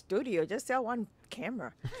 Look at your studio. Just sell one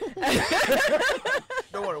camera.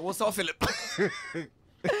 Don't worry, we'll solve Philip.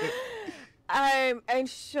 And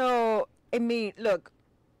so, I mean, look,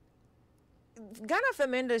 Ghana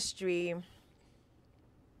film industry,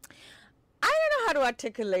 I don't know how to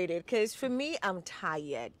articulate it, because for me, I'm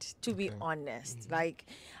tired, to be honest. Like,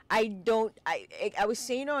 I was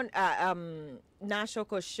saying on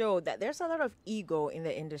Nashoko show that there's a lot of ego in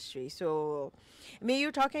the industry. So, I mean,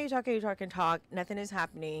 you talk, nothing is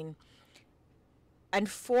happening.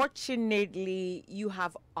 Unfortunately, you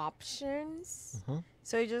have options.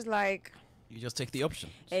 So you're just like, You just take the option.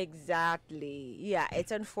 exactly. Yeah,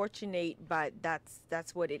 it's unfortunate, but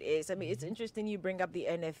that's what it is. I mean, it's interesting you bring up the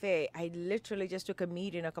NFA. I literally just took a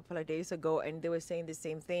meeting a couple of days ago, and they were saying the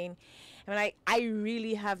same thing. I'm like, I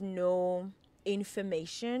really have no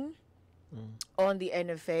information on the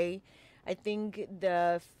NFA. I think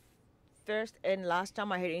the first and last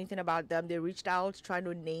time I heard anything about them, they reached out trying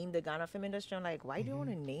to name the Ghana film industry. I'm like, why do you want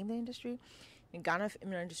to name the industry? In Ghana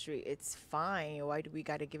film industry, it's fine. Why do we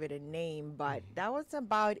got to give it a name? But that was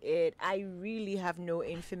about it. I really have no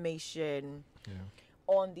information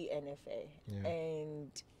on the NFA. Yeah.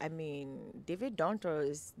 And I mean, David Donto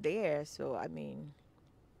is there, so I mean,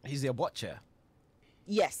 He's their board chair.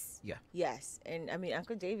 yes, Yeah. yes. And I mean,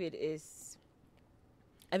 Uncle David is.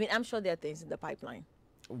 I mean, I'm sure there are things in the pipeline.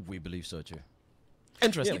 We believe so too.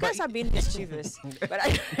 Interesting. You guys are being mischievous, but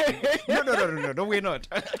I. No, we're not.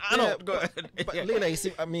 Arnold, go ahead. But Leila, you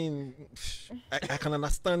see, I mean, I can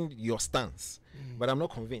understand your stance, but I'm not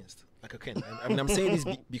convinced. Like, okay, I mean, I'm saying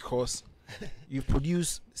this because you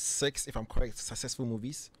produce 6, if I'm correct, successful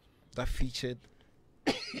movies that featured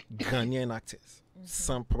Ghanaian actors,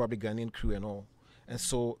 some probably Ghanaian crew and all, and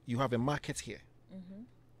so you have a market here,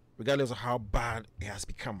 regardless of how bad it has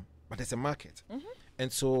become. But there's a market,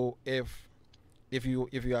 and so if you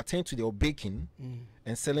attend to their baking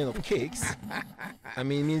and selling of cakes, I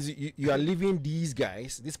mean, it means you are leaving these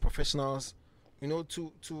guys, these professionals, you know,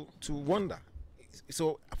 to wonder.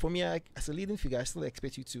 So for me, as a leading figure, I still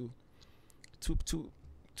expect you to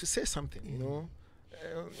say something, you know.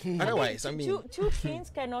 Otherwise, I mean, two kings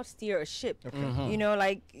cannot steer a ship. You know,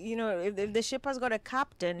 like, you know, if the ship has got a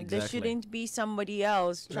captain, there shouldn't be somebody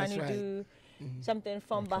else trying That's to right. do something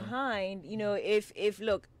from behind. You know, if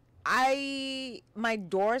look, my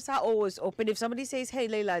doors are always open. If somebody says, hey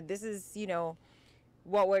Leila, this is, you know,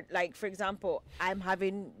 what we're like, for example, I'm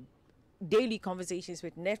having daily conversations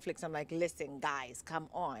with Netflix. I'm like, listen guys, come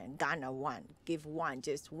on, Ghana one, give one,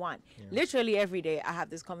 just one. Literally every day I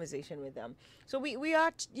have this conversation with them. So we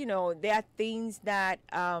are, you know, there are things that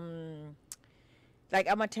like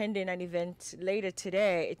I'm attending an event later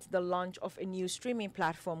today. It's the launch of a new streaming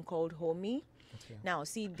platform called Homie. Now,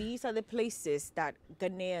 see, these are the places that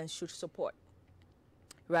Ghanaians should support,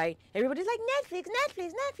 right? Everybody's like,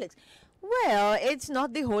 Netflix. Well, it's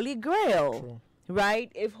not the Holy Grail,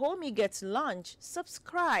 right? If Homie gets launched,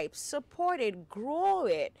 subscribe, support it, grow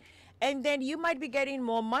it, and then you might be getting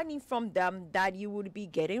more money from them that you would be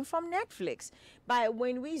getting from Netflix. But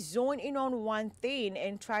when we zone in on one thing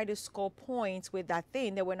and try to score points with that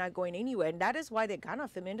thing, then we're not going anywhere. And that is why the Ghana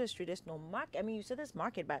film industry, there's no market. I mean, you said there's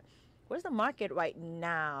market, but where's the market right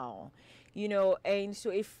now? You know, and so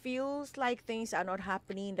it feels like things are not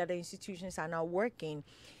happening, that the institutions are not working.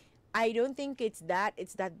 I don't think it's that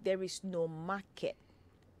there is no market,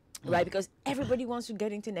 right? Because everybody wants to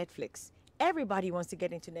get into Netflix. Everybody wants to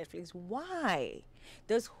get into Netflix. Why?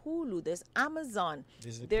 There's Hulu, there's Amazon,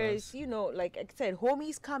 there's, you know, like I said,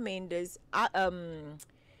 Homie's coming, there's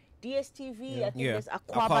DSTV, I think there's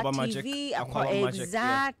Aquaba TV.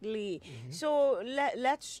 Exactly. So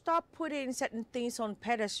let's stop putting certain things on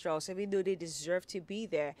pedestals, even though they deserve to be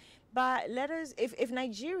there. But let us, if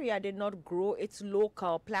Nigeria did not grow its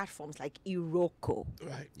local platforms like Iroko,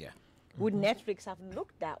 Right. Yeah. would Netflix have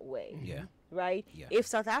looked that way? Yeah. Right? Yeah. If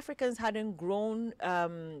South Africans hadn't grown,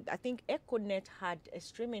 I think EcoNet had a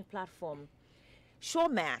streaming platform,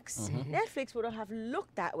 Showmax. Netflix wouldn't have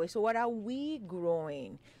looked that way. So what are we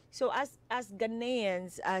growing? So as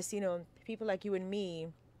Ghanaians, as, you know, people like you and me,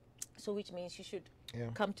 so which means you should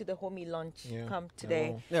come to the Homie launch, come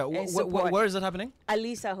today. Yeah. and support Where is it happening?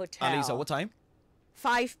 Alisa Hotel. Alisa, what time?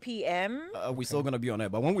 5 p.m. We're still gonna be on air,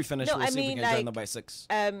 but when we finish, No, we'll I see if we mean, can join like, them by 6.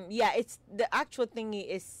 Yeah, it's the actual thingy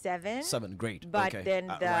is 7. 7, great. But okay. then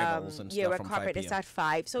Arrivals the and yeah, stuff red from carpet 5 is p.m. at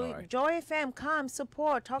 5. So All right. Joy FM, come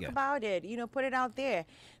support, talk Yeah. about it. You know, put it out there.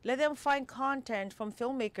 Let them find content from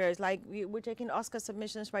filmmakers. Like we're taking Oscar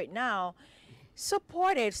submissions right now.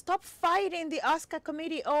 Support it. Stop fighting the Oscar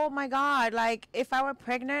committee. Oh my God! Like if I were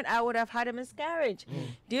pregnant, I would have had a miscarriage.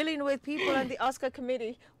 Dealing with people on the Oscar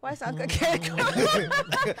committee. Why is Uncle Ken?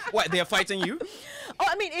 What? They are fighting you? Oh,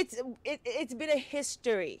 I mean, it's been a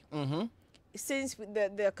history. Since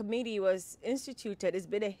the committee was instituted, it's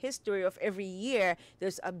been a history of every year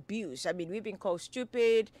there's abuse. I mean, we've been called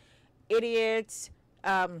stupid, idiots,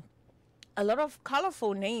 a lot of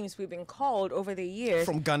colorful names we've been called over the years.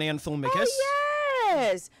 From Ghanaian filmmakers? Oh,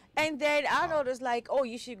 yes. And then Arnold is like, oh,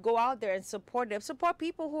 you should go out there and support them. Support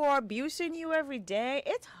people who are abusing you every day.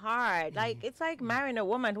 It's hard. Like, it's like marrying a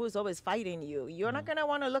woman who's always fighting you. You're not going to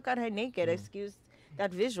want to look at her naked. Excuse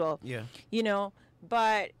that visual. Yeah. You know,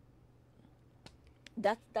 but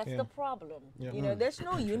that's the problem. Yeah. You know, there's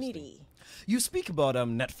no unity. You speak about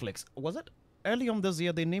Netflix. Was it early on this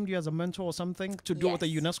year they named you as a mentor or something to do with the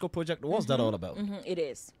Yes. UNESCO project? What was that all about? It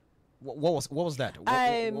is. What was that?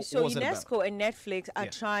 So was it about? UNESCO and Netflix are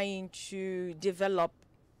Yeah. trying to develop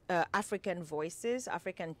African voices,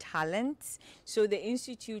 African talents. So they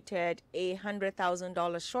instituted a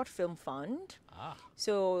 $100,000 short film fund.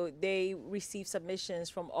 So they receive submissions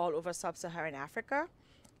from all over sub-Saharan Africa.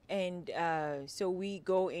 And so we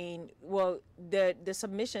go in, well, the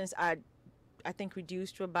submissions are, I think,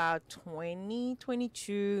 reduced to about 20,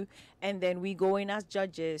 22. And then we go in as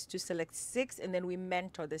judges to select 6, and then we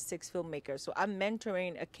mentor the 6 filmmakers. So I'm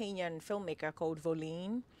mentoring a Kenyan filmmaker called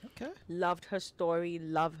Voline. Okay. Loved her story,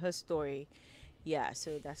 love her story. Yeah,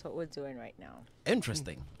 so that's what we're doing right now.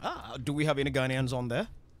 Interesting. Do we have any Ghanaians on there?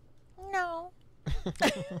 No.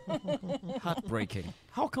 Heartbreaking.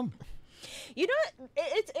 How come? You know,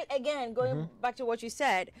 it's again, going back to what you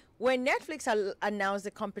said, when Netflix announced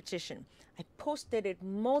the competition, I posted it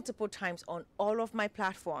multiple times on all of my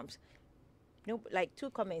platforms. No, like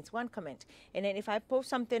 2 comments, 1 comment. And then if I post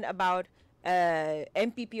something about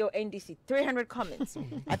MPP or NDC, 300 comments.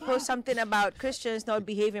 I post something about Christians not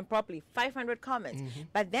behaving properly, 500 comments.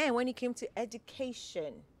 But then when it came to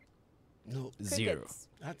education, No, 0. crickets.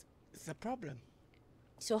 that's the problem.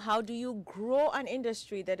 So how do you grow an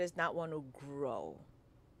industry that does not want to grow?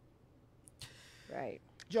 Right.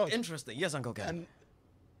 George, Interesting. Yes, Uncle Ken.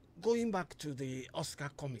 going back to the Oscar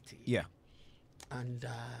committee, Yeah. and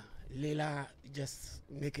Leila just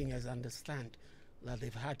making us understand that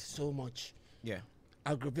they've had so much Yeah.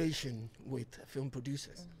 aggravation with film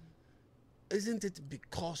producers. Isn't it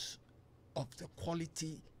because of the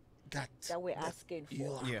quality that We're asking for.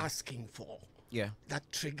 you are Yeah. asking for Yeah. that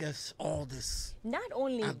triggers all this? Not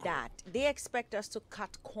only that, they expect us to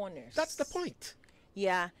cut corners. That's the point.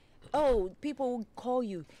 Yeah. Oh, people will call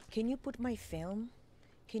you. Can you put my film?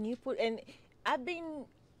 Can you put? And I've been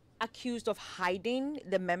accused of hiding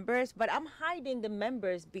the members, but I'm hiding the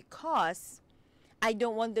members because I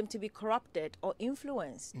don't want them to be corrupted or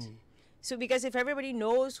influenced. So because if everybody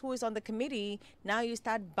knows who is on the committee, now you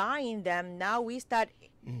start buying them. Now we start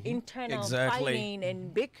internal Exactly. fighting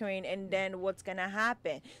and bickering, and then what's gonna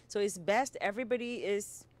happen? So it's best everybody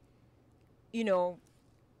is, you know,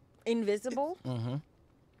 invisible.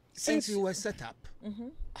 Since you were set up,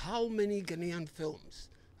 how many Ghanaian films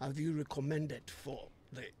have you recommended for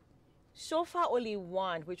the So far, only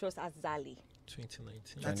one, which was Azali.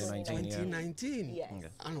 2019. that's 2019, yeah. 2019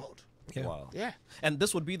 Yes. Arnold? Yeah. Wow. Yeah. And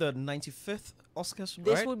this would be the 95th Oscars,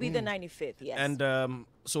 This right? would be the 95th, yes. And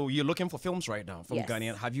so you're looking for films right now from Yes.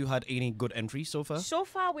 Ghanaian. Have you had any good entries so far? so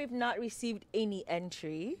far, we've not received any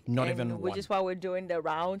entry. Not and even which one. is why we're doing the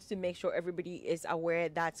rounds to make sure everybody is aware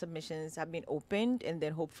that submissions have been opened, and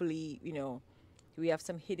then hopefully, you know, we have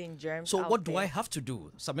some hidden germs. So out what do there. I have to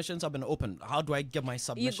do? Submissions have been opened. How do I get my You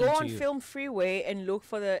submission go to on you? Film Freeway and look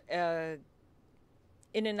for the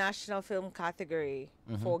international film category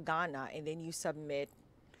Mm-hmm. for Ghana, and then you submit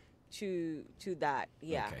to that.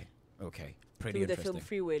 Yeah. Okay. Okay. Pretty Through the interesting. Film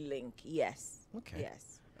Freeway link. Yes. Okay.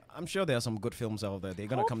 Yes. I'm sure there are some good films out there. They're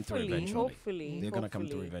gonna come through Hopefully, eventually. hopefully, They're gonna come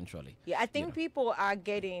through hopefully. eventually. Yeah, I think people are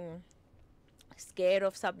getting scared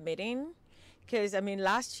of submitting, because I mean,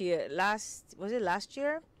 last year, was it last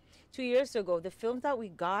year? 2 years ago, the films that we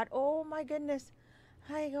got, oh my goodness,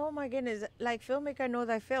 like filmmaker, know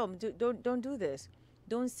thy film. Don't do this.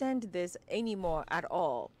 Don't send this anymore at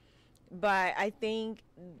all. But I think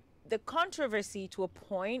the controversy to a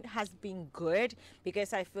point has been good,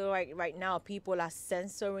 because I feel like right now people are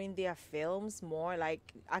censoring their films more,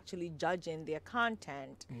 like actually judging their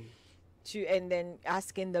content and then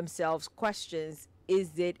asking themselves questions,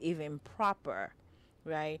 is it even proper,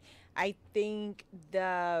 right? I think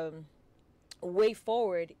the way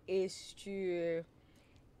forward is to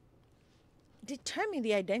determine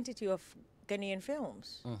the identity of Ghanaian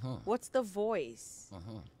films. What's the voice,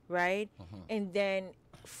 right? And then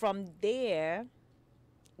from there,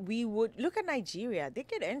 we would look at Nigeria. They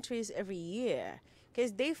get entries every year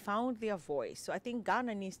because they found their voice. So I think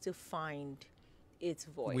Ghana needs to find its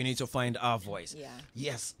voice. We need to find our voice. Yeah.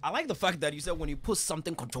 Yes. I like the fact that you said when you post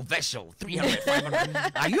something controversial, 300,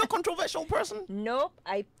 500. Are you a controversial person? Nope,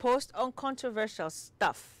 I post on controversial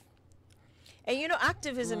stuff. And you know,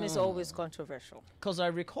 activism is always controversial. Because I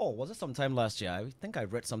recall, was it sometime last year? I think I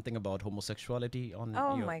read something about homosexuality on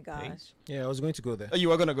Oh your my page. gosh. Yeah, I was going to go there. Oh, you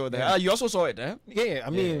were going to go there. Yeah. You also saw it, eh? Yeah,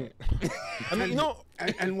 I mean, I mean, you know,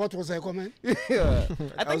 And what was her comment? Yeah.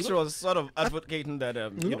 I think she was sort of advocating that,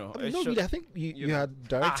 you know, no, it really, should- I think you had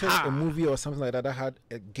directed a movie or something like that had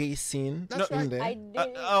a gay scene in there. I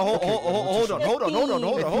did. Hold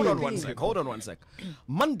on one Please. sec. Hold on one sec.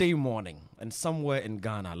 Monday morning, and somewhere in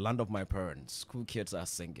Ghana, land of my parents, school kids are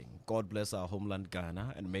singing, God bless our homeland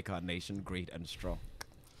Ghana and make our nation great and strong.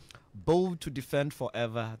 Bold to defend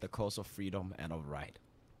forever the cause of freedom and of right.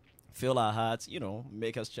 Fill our hearts, you know,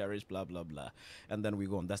 make us cherish, blah, blah, blah. And then we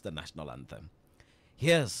go on. That's the national anthem.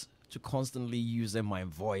 Here's to constantly using my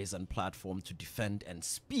voice and platform to defend and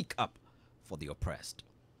speak up for the oppressed.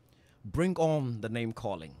 Bring on the name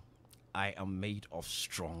calling. I am made of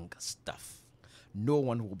strong stuff. No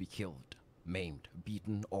one will be killed, maimed,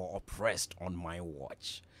 beaten, or oppressed on my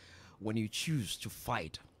watch. When you choose to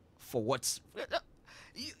fight for what's...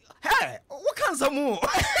 Hey, what kind of move?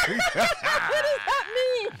 What does that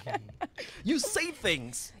mean? You say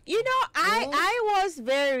things. You know, I was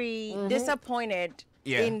very disappointed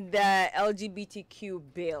in the LGBTQ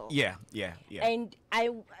bill. Yeah. And I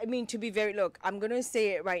mean, to be very, look, I'm going to say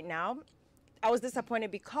it right now. I was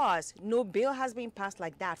disappointed because no bill has been passed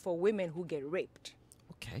like that for women who get raped.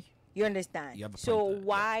 Okay. You understand? You have a point So there, yeah.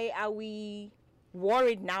 why are we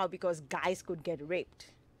worried now because guys could get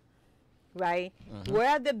raped? Right? Where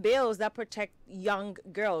are the bills that protect young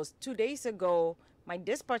girls? 2 days ago, my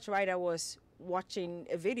dispatch rider was watching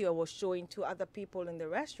a video, was showing two other people in the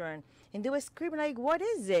restaurant, and they were screaming like, what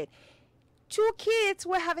is it? Two kids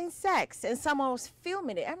were having sex and someone was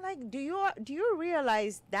filming it. I'm like, do you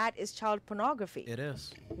realize that is child pornography? It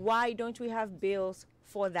is. Why don't we have bills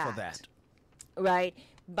for that? For that. Right?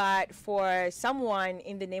 But for someone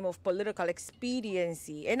in the name of political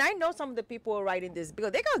expediency, and I know some of the people writing this bill,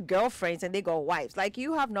 they got girlfriends and they got wives. Like,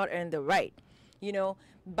 you have not earned the right, you know.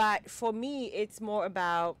 But for me, it's more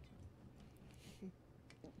about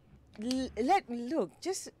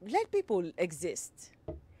just let people exist.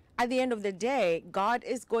 At the end of the day, God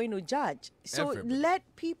is going to judge. So Everybody.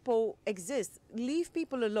 let people exist. Leave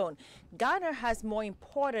people alone. Ghana has more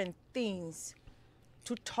important things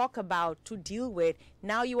to talk about, to deal with.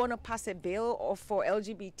 Now you want to pass a bill for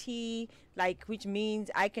LGBT, like, which means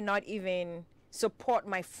I cannot even support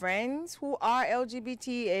my friends who are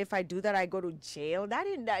LGBT. If I do that, I go to jail.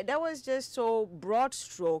 That was just so broad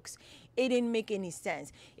strokes. It didn't make any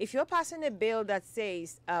sense. If you're passing a bill that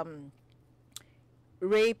says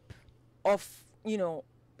rape of, you know,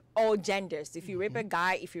 all genders, if you rape a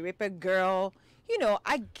guy, if you rape a girl, you know,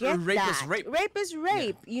 I get Rape that. is rape. Rape is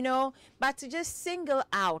rape, you know. But to just single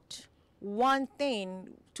out one thing,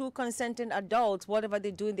 two consenting adults, whatever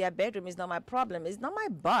they do in their bedroom is not my problem. It's not my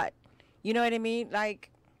butt. You know what I mean?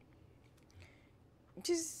 Like,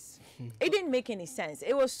 just, it didn't make any sense.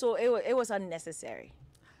 It was unnecessary.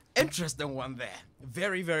 Interesting one there.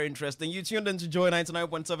 Very, very interesting. You tuned into Joy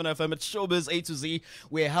 99.7 FM. It's Showbiz A to Z.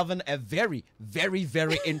 We're having a very, very,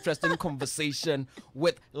 very interesting conversation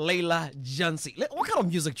with Layla Jansi. What kind of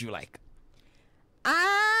music do you like?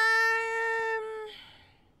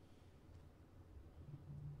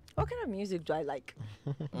 What kind of music do I like?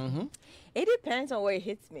 It depends on where it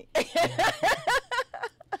hits me.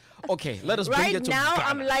 Okay, let us bring Right it to now, Ghana.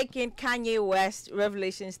 I'm liking Kanye West,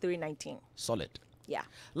 Revelations 3:19. Solid. Yeah.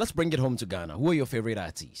 Let's bring it home to Ghana. Who are your favorite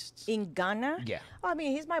artists? In Ghana? Yeah. Oh, I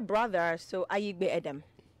mean, he's my brother, so Ayigbe Edem.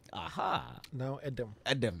 Aha. Now, Adam.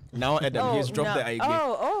 Adam. Now Adam. Oh, He's dropped no. the Igbe.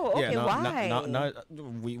 Oh, okay, why? Now,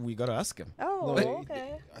 we got to ask him. Oh, No,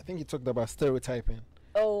 okay. I think he talked about stereotyping.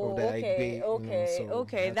 Oh, of the okay, Igbe, you know, okay, so I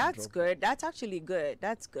okay. had to That's drop good. That's actually good.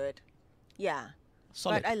 That's good. Yeah.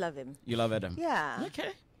 Solid. But I love him. You love Adam? Yeah.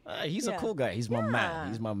 Okay. He's a Yeah. cool guy. He's my man. Yeah.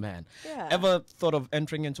 He's my man. Yeah. Ever thought of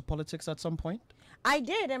entering into politics at some point? I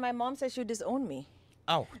did, and my mom said she'd disown me.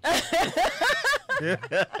 Oh.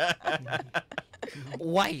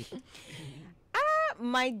 Why?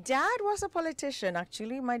 My dad was a politician,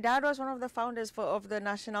 actually. My dad was one of the founders of the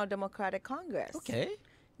National Democratic Congress. Okay.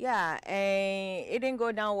 Yeah, and it didn't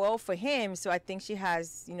go down well for him, so I think she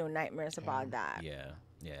has, you know, nightmares about that. Yeah.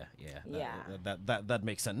 Yeah. That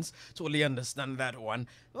makes sense. Totally understand that one.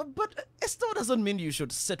 But it still doesn't mean you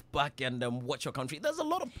should sit back and watch your country. There's a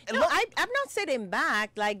lot of... I'm not sitting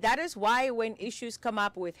back. Like, that is why when issues come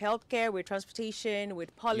up with healthcare, with transportation, with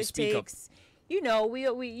speak up. politics, you know,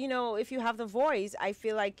 we you know, if you have the voice, I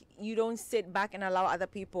feel like you don't sit back and allow other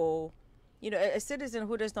people, you know, a citizen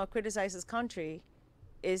who does not criticize his country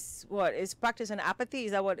is practice and apathy?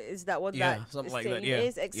 Is that what that something like saying that, yeah.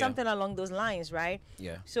 is? Something along those lines, right?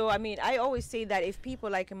 Yeah. So I mean, I always say that if people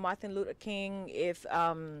like Martin Luther King, if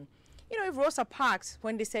if Rosa Parks,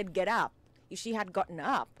 when they said get up, if she had gotten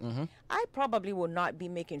up, I probably would not be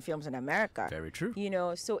making films in America. Very true.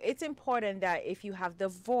 So it's important that if you have the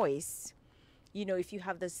voice, if you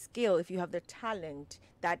have the skill, if you have the talent,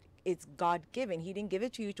 that it's God-given. He didn't give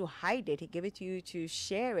it to you to hide it. He gave it to you to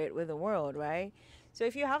share it with the world, right? So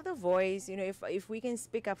if you have the voice, if we can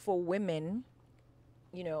speak up for women,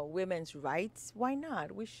 women's rights, why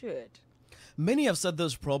not? We should. Many have said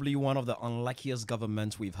this is probably one of the unluckiest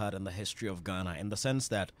governments we've had in the history of Ghana, in the sense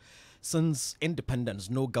that since independence,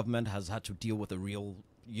 no government has had to deal with a real,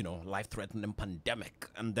 life-threatening pandemic.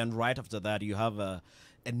 And then right after that, you have a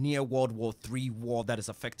near World War III war that is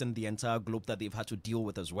affecting the entire globe that they've had to deal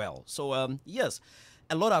with as well. So, yes,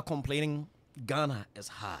 a lot are complaining Ghana is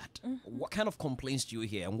hard. What kind of complaints do you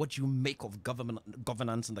hear, and what do you make of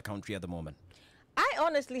governance in the country at the moment? I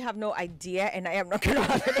honestly have no idea, and I am not going to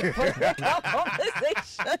have any political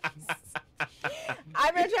conversations.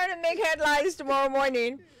 I've been trying to make headlines tomorrow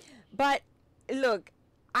morning. But look,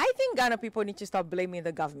 I think Ghana people need to stop blaming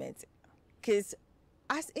the government, because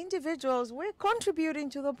as individuals, we're contributing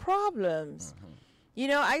to the problems.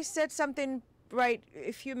 I said something right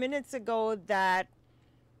a few minutes ago that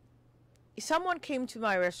someone came to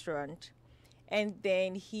my restaurant and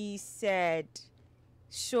then he said,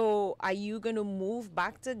 so are you going to move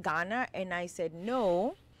back to Ghana? And I said,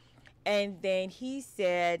 no. And then he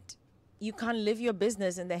said, you can't live your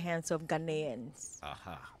business in the hands of Ghanaians.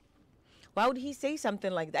 Why would he say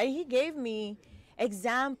something like that? And he gave me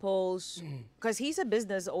examples, because he's a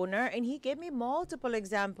business owner, and he gave me multiple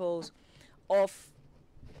examples of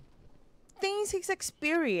things he's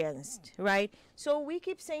experienced, right? So we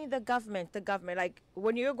keep saying the government, like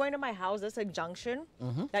when you're going to my house, there's a junction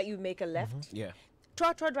that you make a left. Yeah.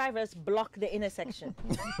 Trotro drivers block the intersection.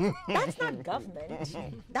 That's not government.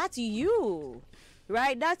 That's you,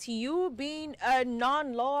 right? That's you being a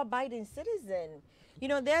non-law abiding citizen.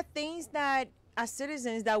 There are things that as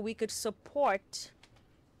citizens that we could support,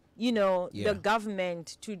 the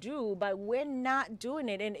government to do, but we're not doing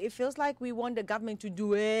it. And it feels like we want the government to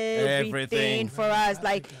do everything for us.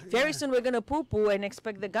 Like very soon we're going to poo-poo and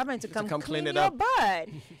expect the government to come clean it up. Butt.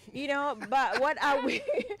 But what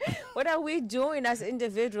are we doing as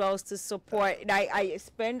individuals to support? I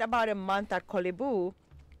spent about a month at Kolebu,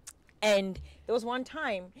 and there was one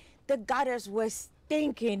time the gutters were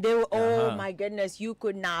stinking. They were, oh my goodness, you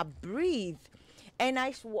could not breathe. And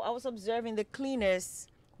I was observing the cleaners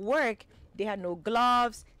work. They had no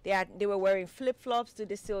gloves. They were wearing flip-flops to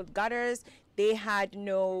distill gutters. They had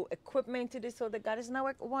no equipment to distill the gutters. And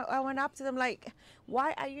I went up to them like,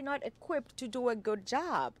 why are you not equipped to do a good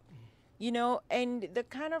job? And the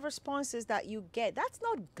kind of responses that you get, that's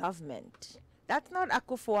not government. That's not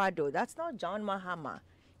Akufo-Addo. That's not John Mahama.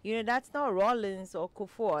 That's not Rollins or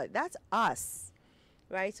Kufuor. That's us,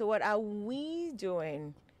 right? So what are we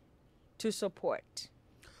doing to support?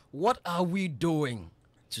 What are we doing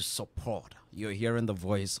to support? You're hearing the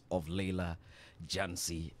voice of Leila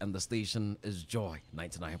Jansi, and the station is Joy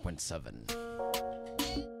 99.7.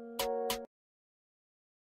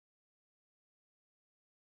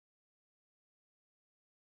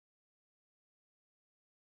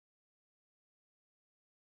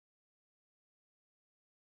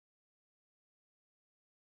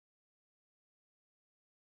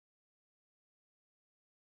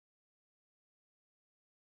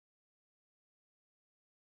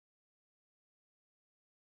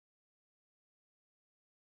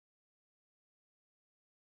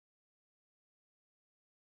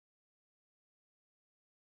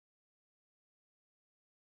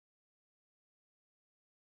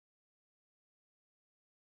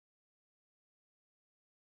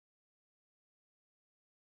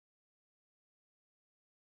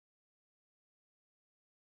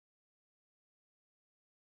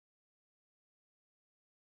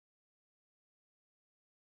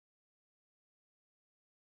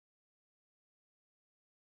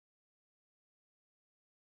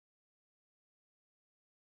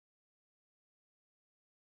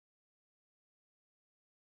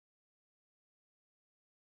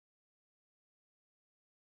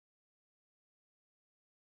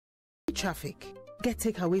 Traffic. Get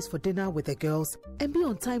takeaways for dinner with the girls and be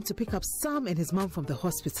on time to pick up Sam and his mom from the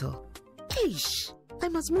hospital. Eish! I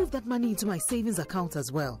must move that money into my savings account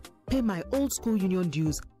as well. Pay my old school union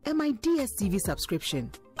dues and my DSTV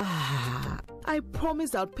subscription. I I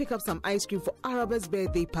promised I'd pick up some ice cream for Araba's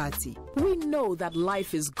birthday party. We know that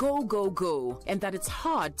life is go, go, go, and that it's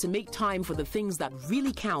hard to make time for the things that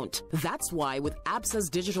really count. That's why with ABSA's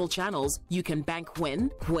digital channels, you can bank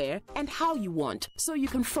when, where, and how you want, so you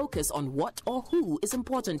can focus on what or who is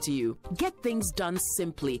important to you. Get things done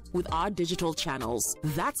simply with our digital channels.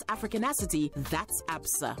 That's Africanacity, that's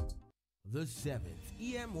ABSA. The 7th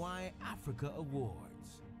EMY Africa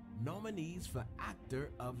Awards. Nominees for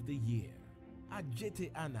Actor of the Year: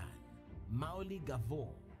 Ajete Annan, Mauli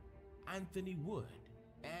Gavon, Anthony Wood,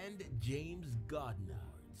 and James Gardner.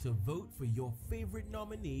 To vote for your favorite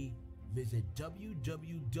nominee, visit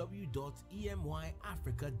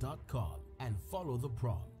www.emyafrica.com and follow the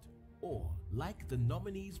prompt. Or like the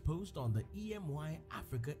nominees post on the EMY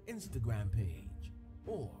Africa Instagram page.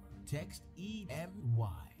 Or text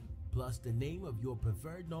EMY plus the name of your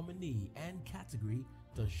preferred nominee and category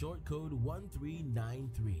to short code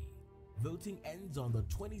 1393. Voting ends on the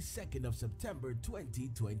 22nd of September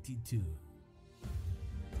 2022.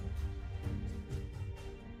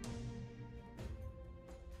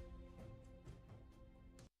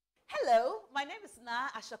 Hello, my name is Na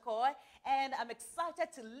Ashakoy, and I'm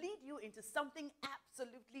excited to lead you into something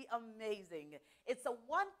absolutely amazing. It's a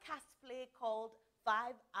one-cast play called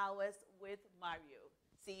 5 Hours with Mario.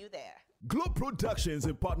 See you there. Globe Productions,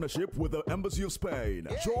 in partnership with the Embassy of Spain,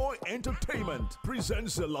 Joy Entertainment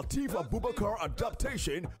presents a Latif Abubakar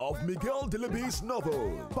adaptation of Miguel Deleby's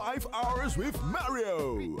novel 5 Hours with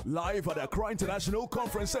Mario, live at Accra International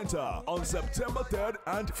Conference Center on September 3rd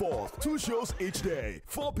and 4th. 2 shows each day,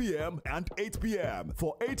 4 p.m. and 8 p.m.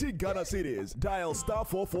 For 80 Ghana cedis, dial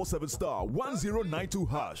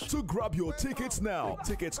 *447*1092# to grab your tickets now.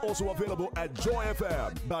 Tickets also available at Joy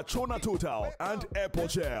FM, Bachona Total, and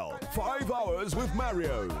Airport Shell. 5 Hours with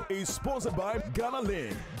Mario is sponsored by Ghana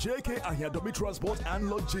Link, JK Ahyadomi Transport and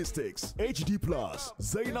Logistics, HD Plus,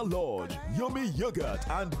 Zaina Lodge, Yomi Yogurt,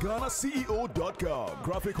 and GhanaCEO.com.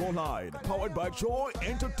 Graphic Online, powered by Joy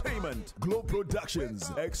Entertainment. Globe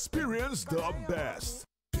Productions, experience the best.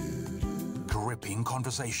 Gripping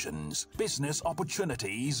conversations, business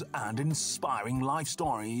opportunities, and inspiring life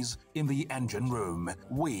stories. In the engine room,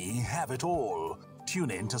 we have it all.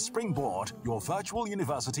 Tune in to Springboard, your virtual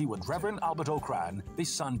university with Reverend Albert Okran,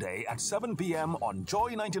 this Sunday at 7 p.m. on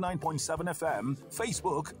Joy99.7 FM,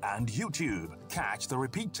 Facebook, and YouTube. Catch the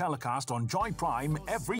repeat telecast on Joy Prime every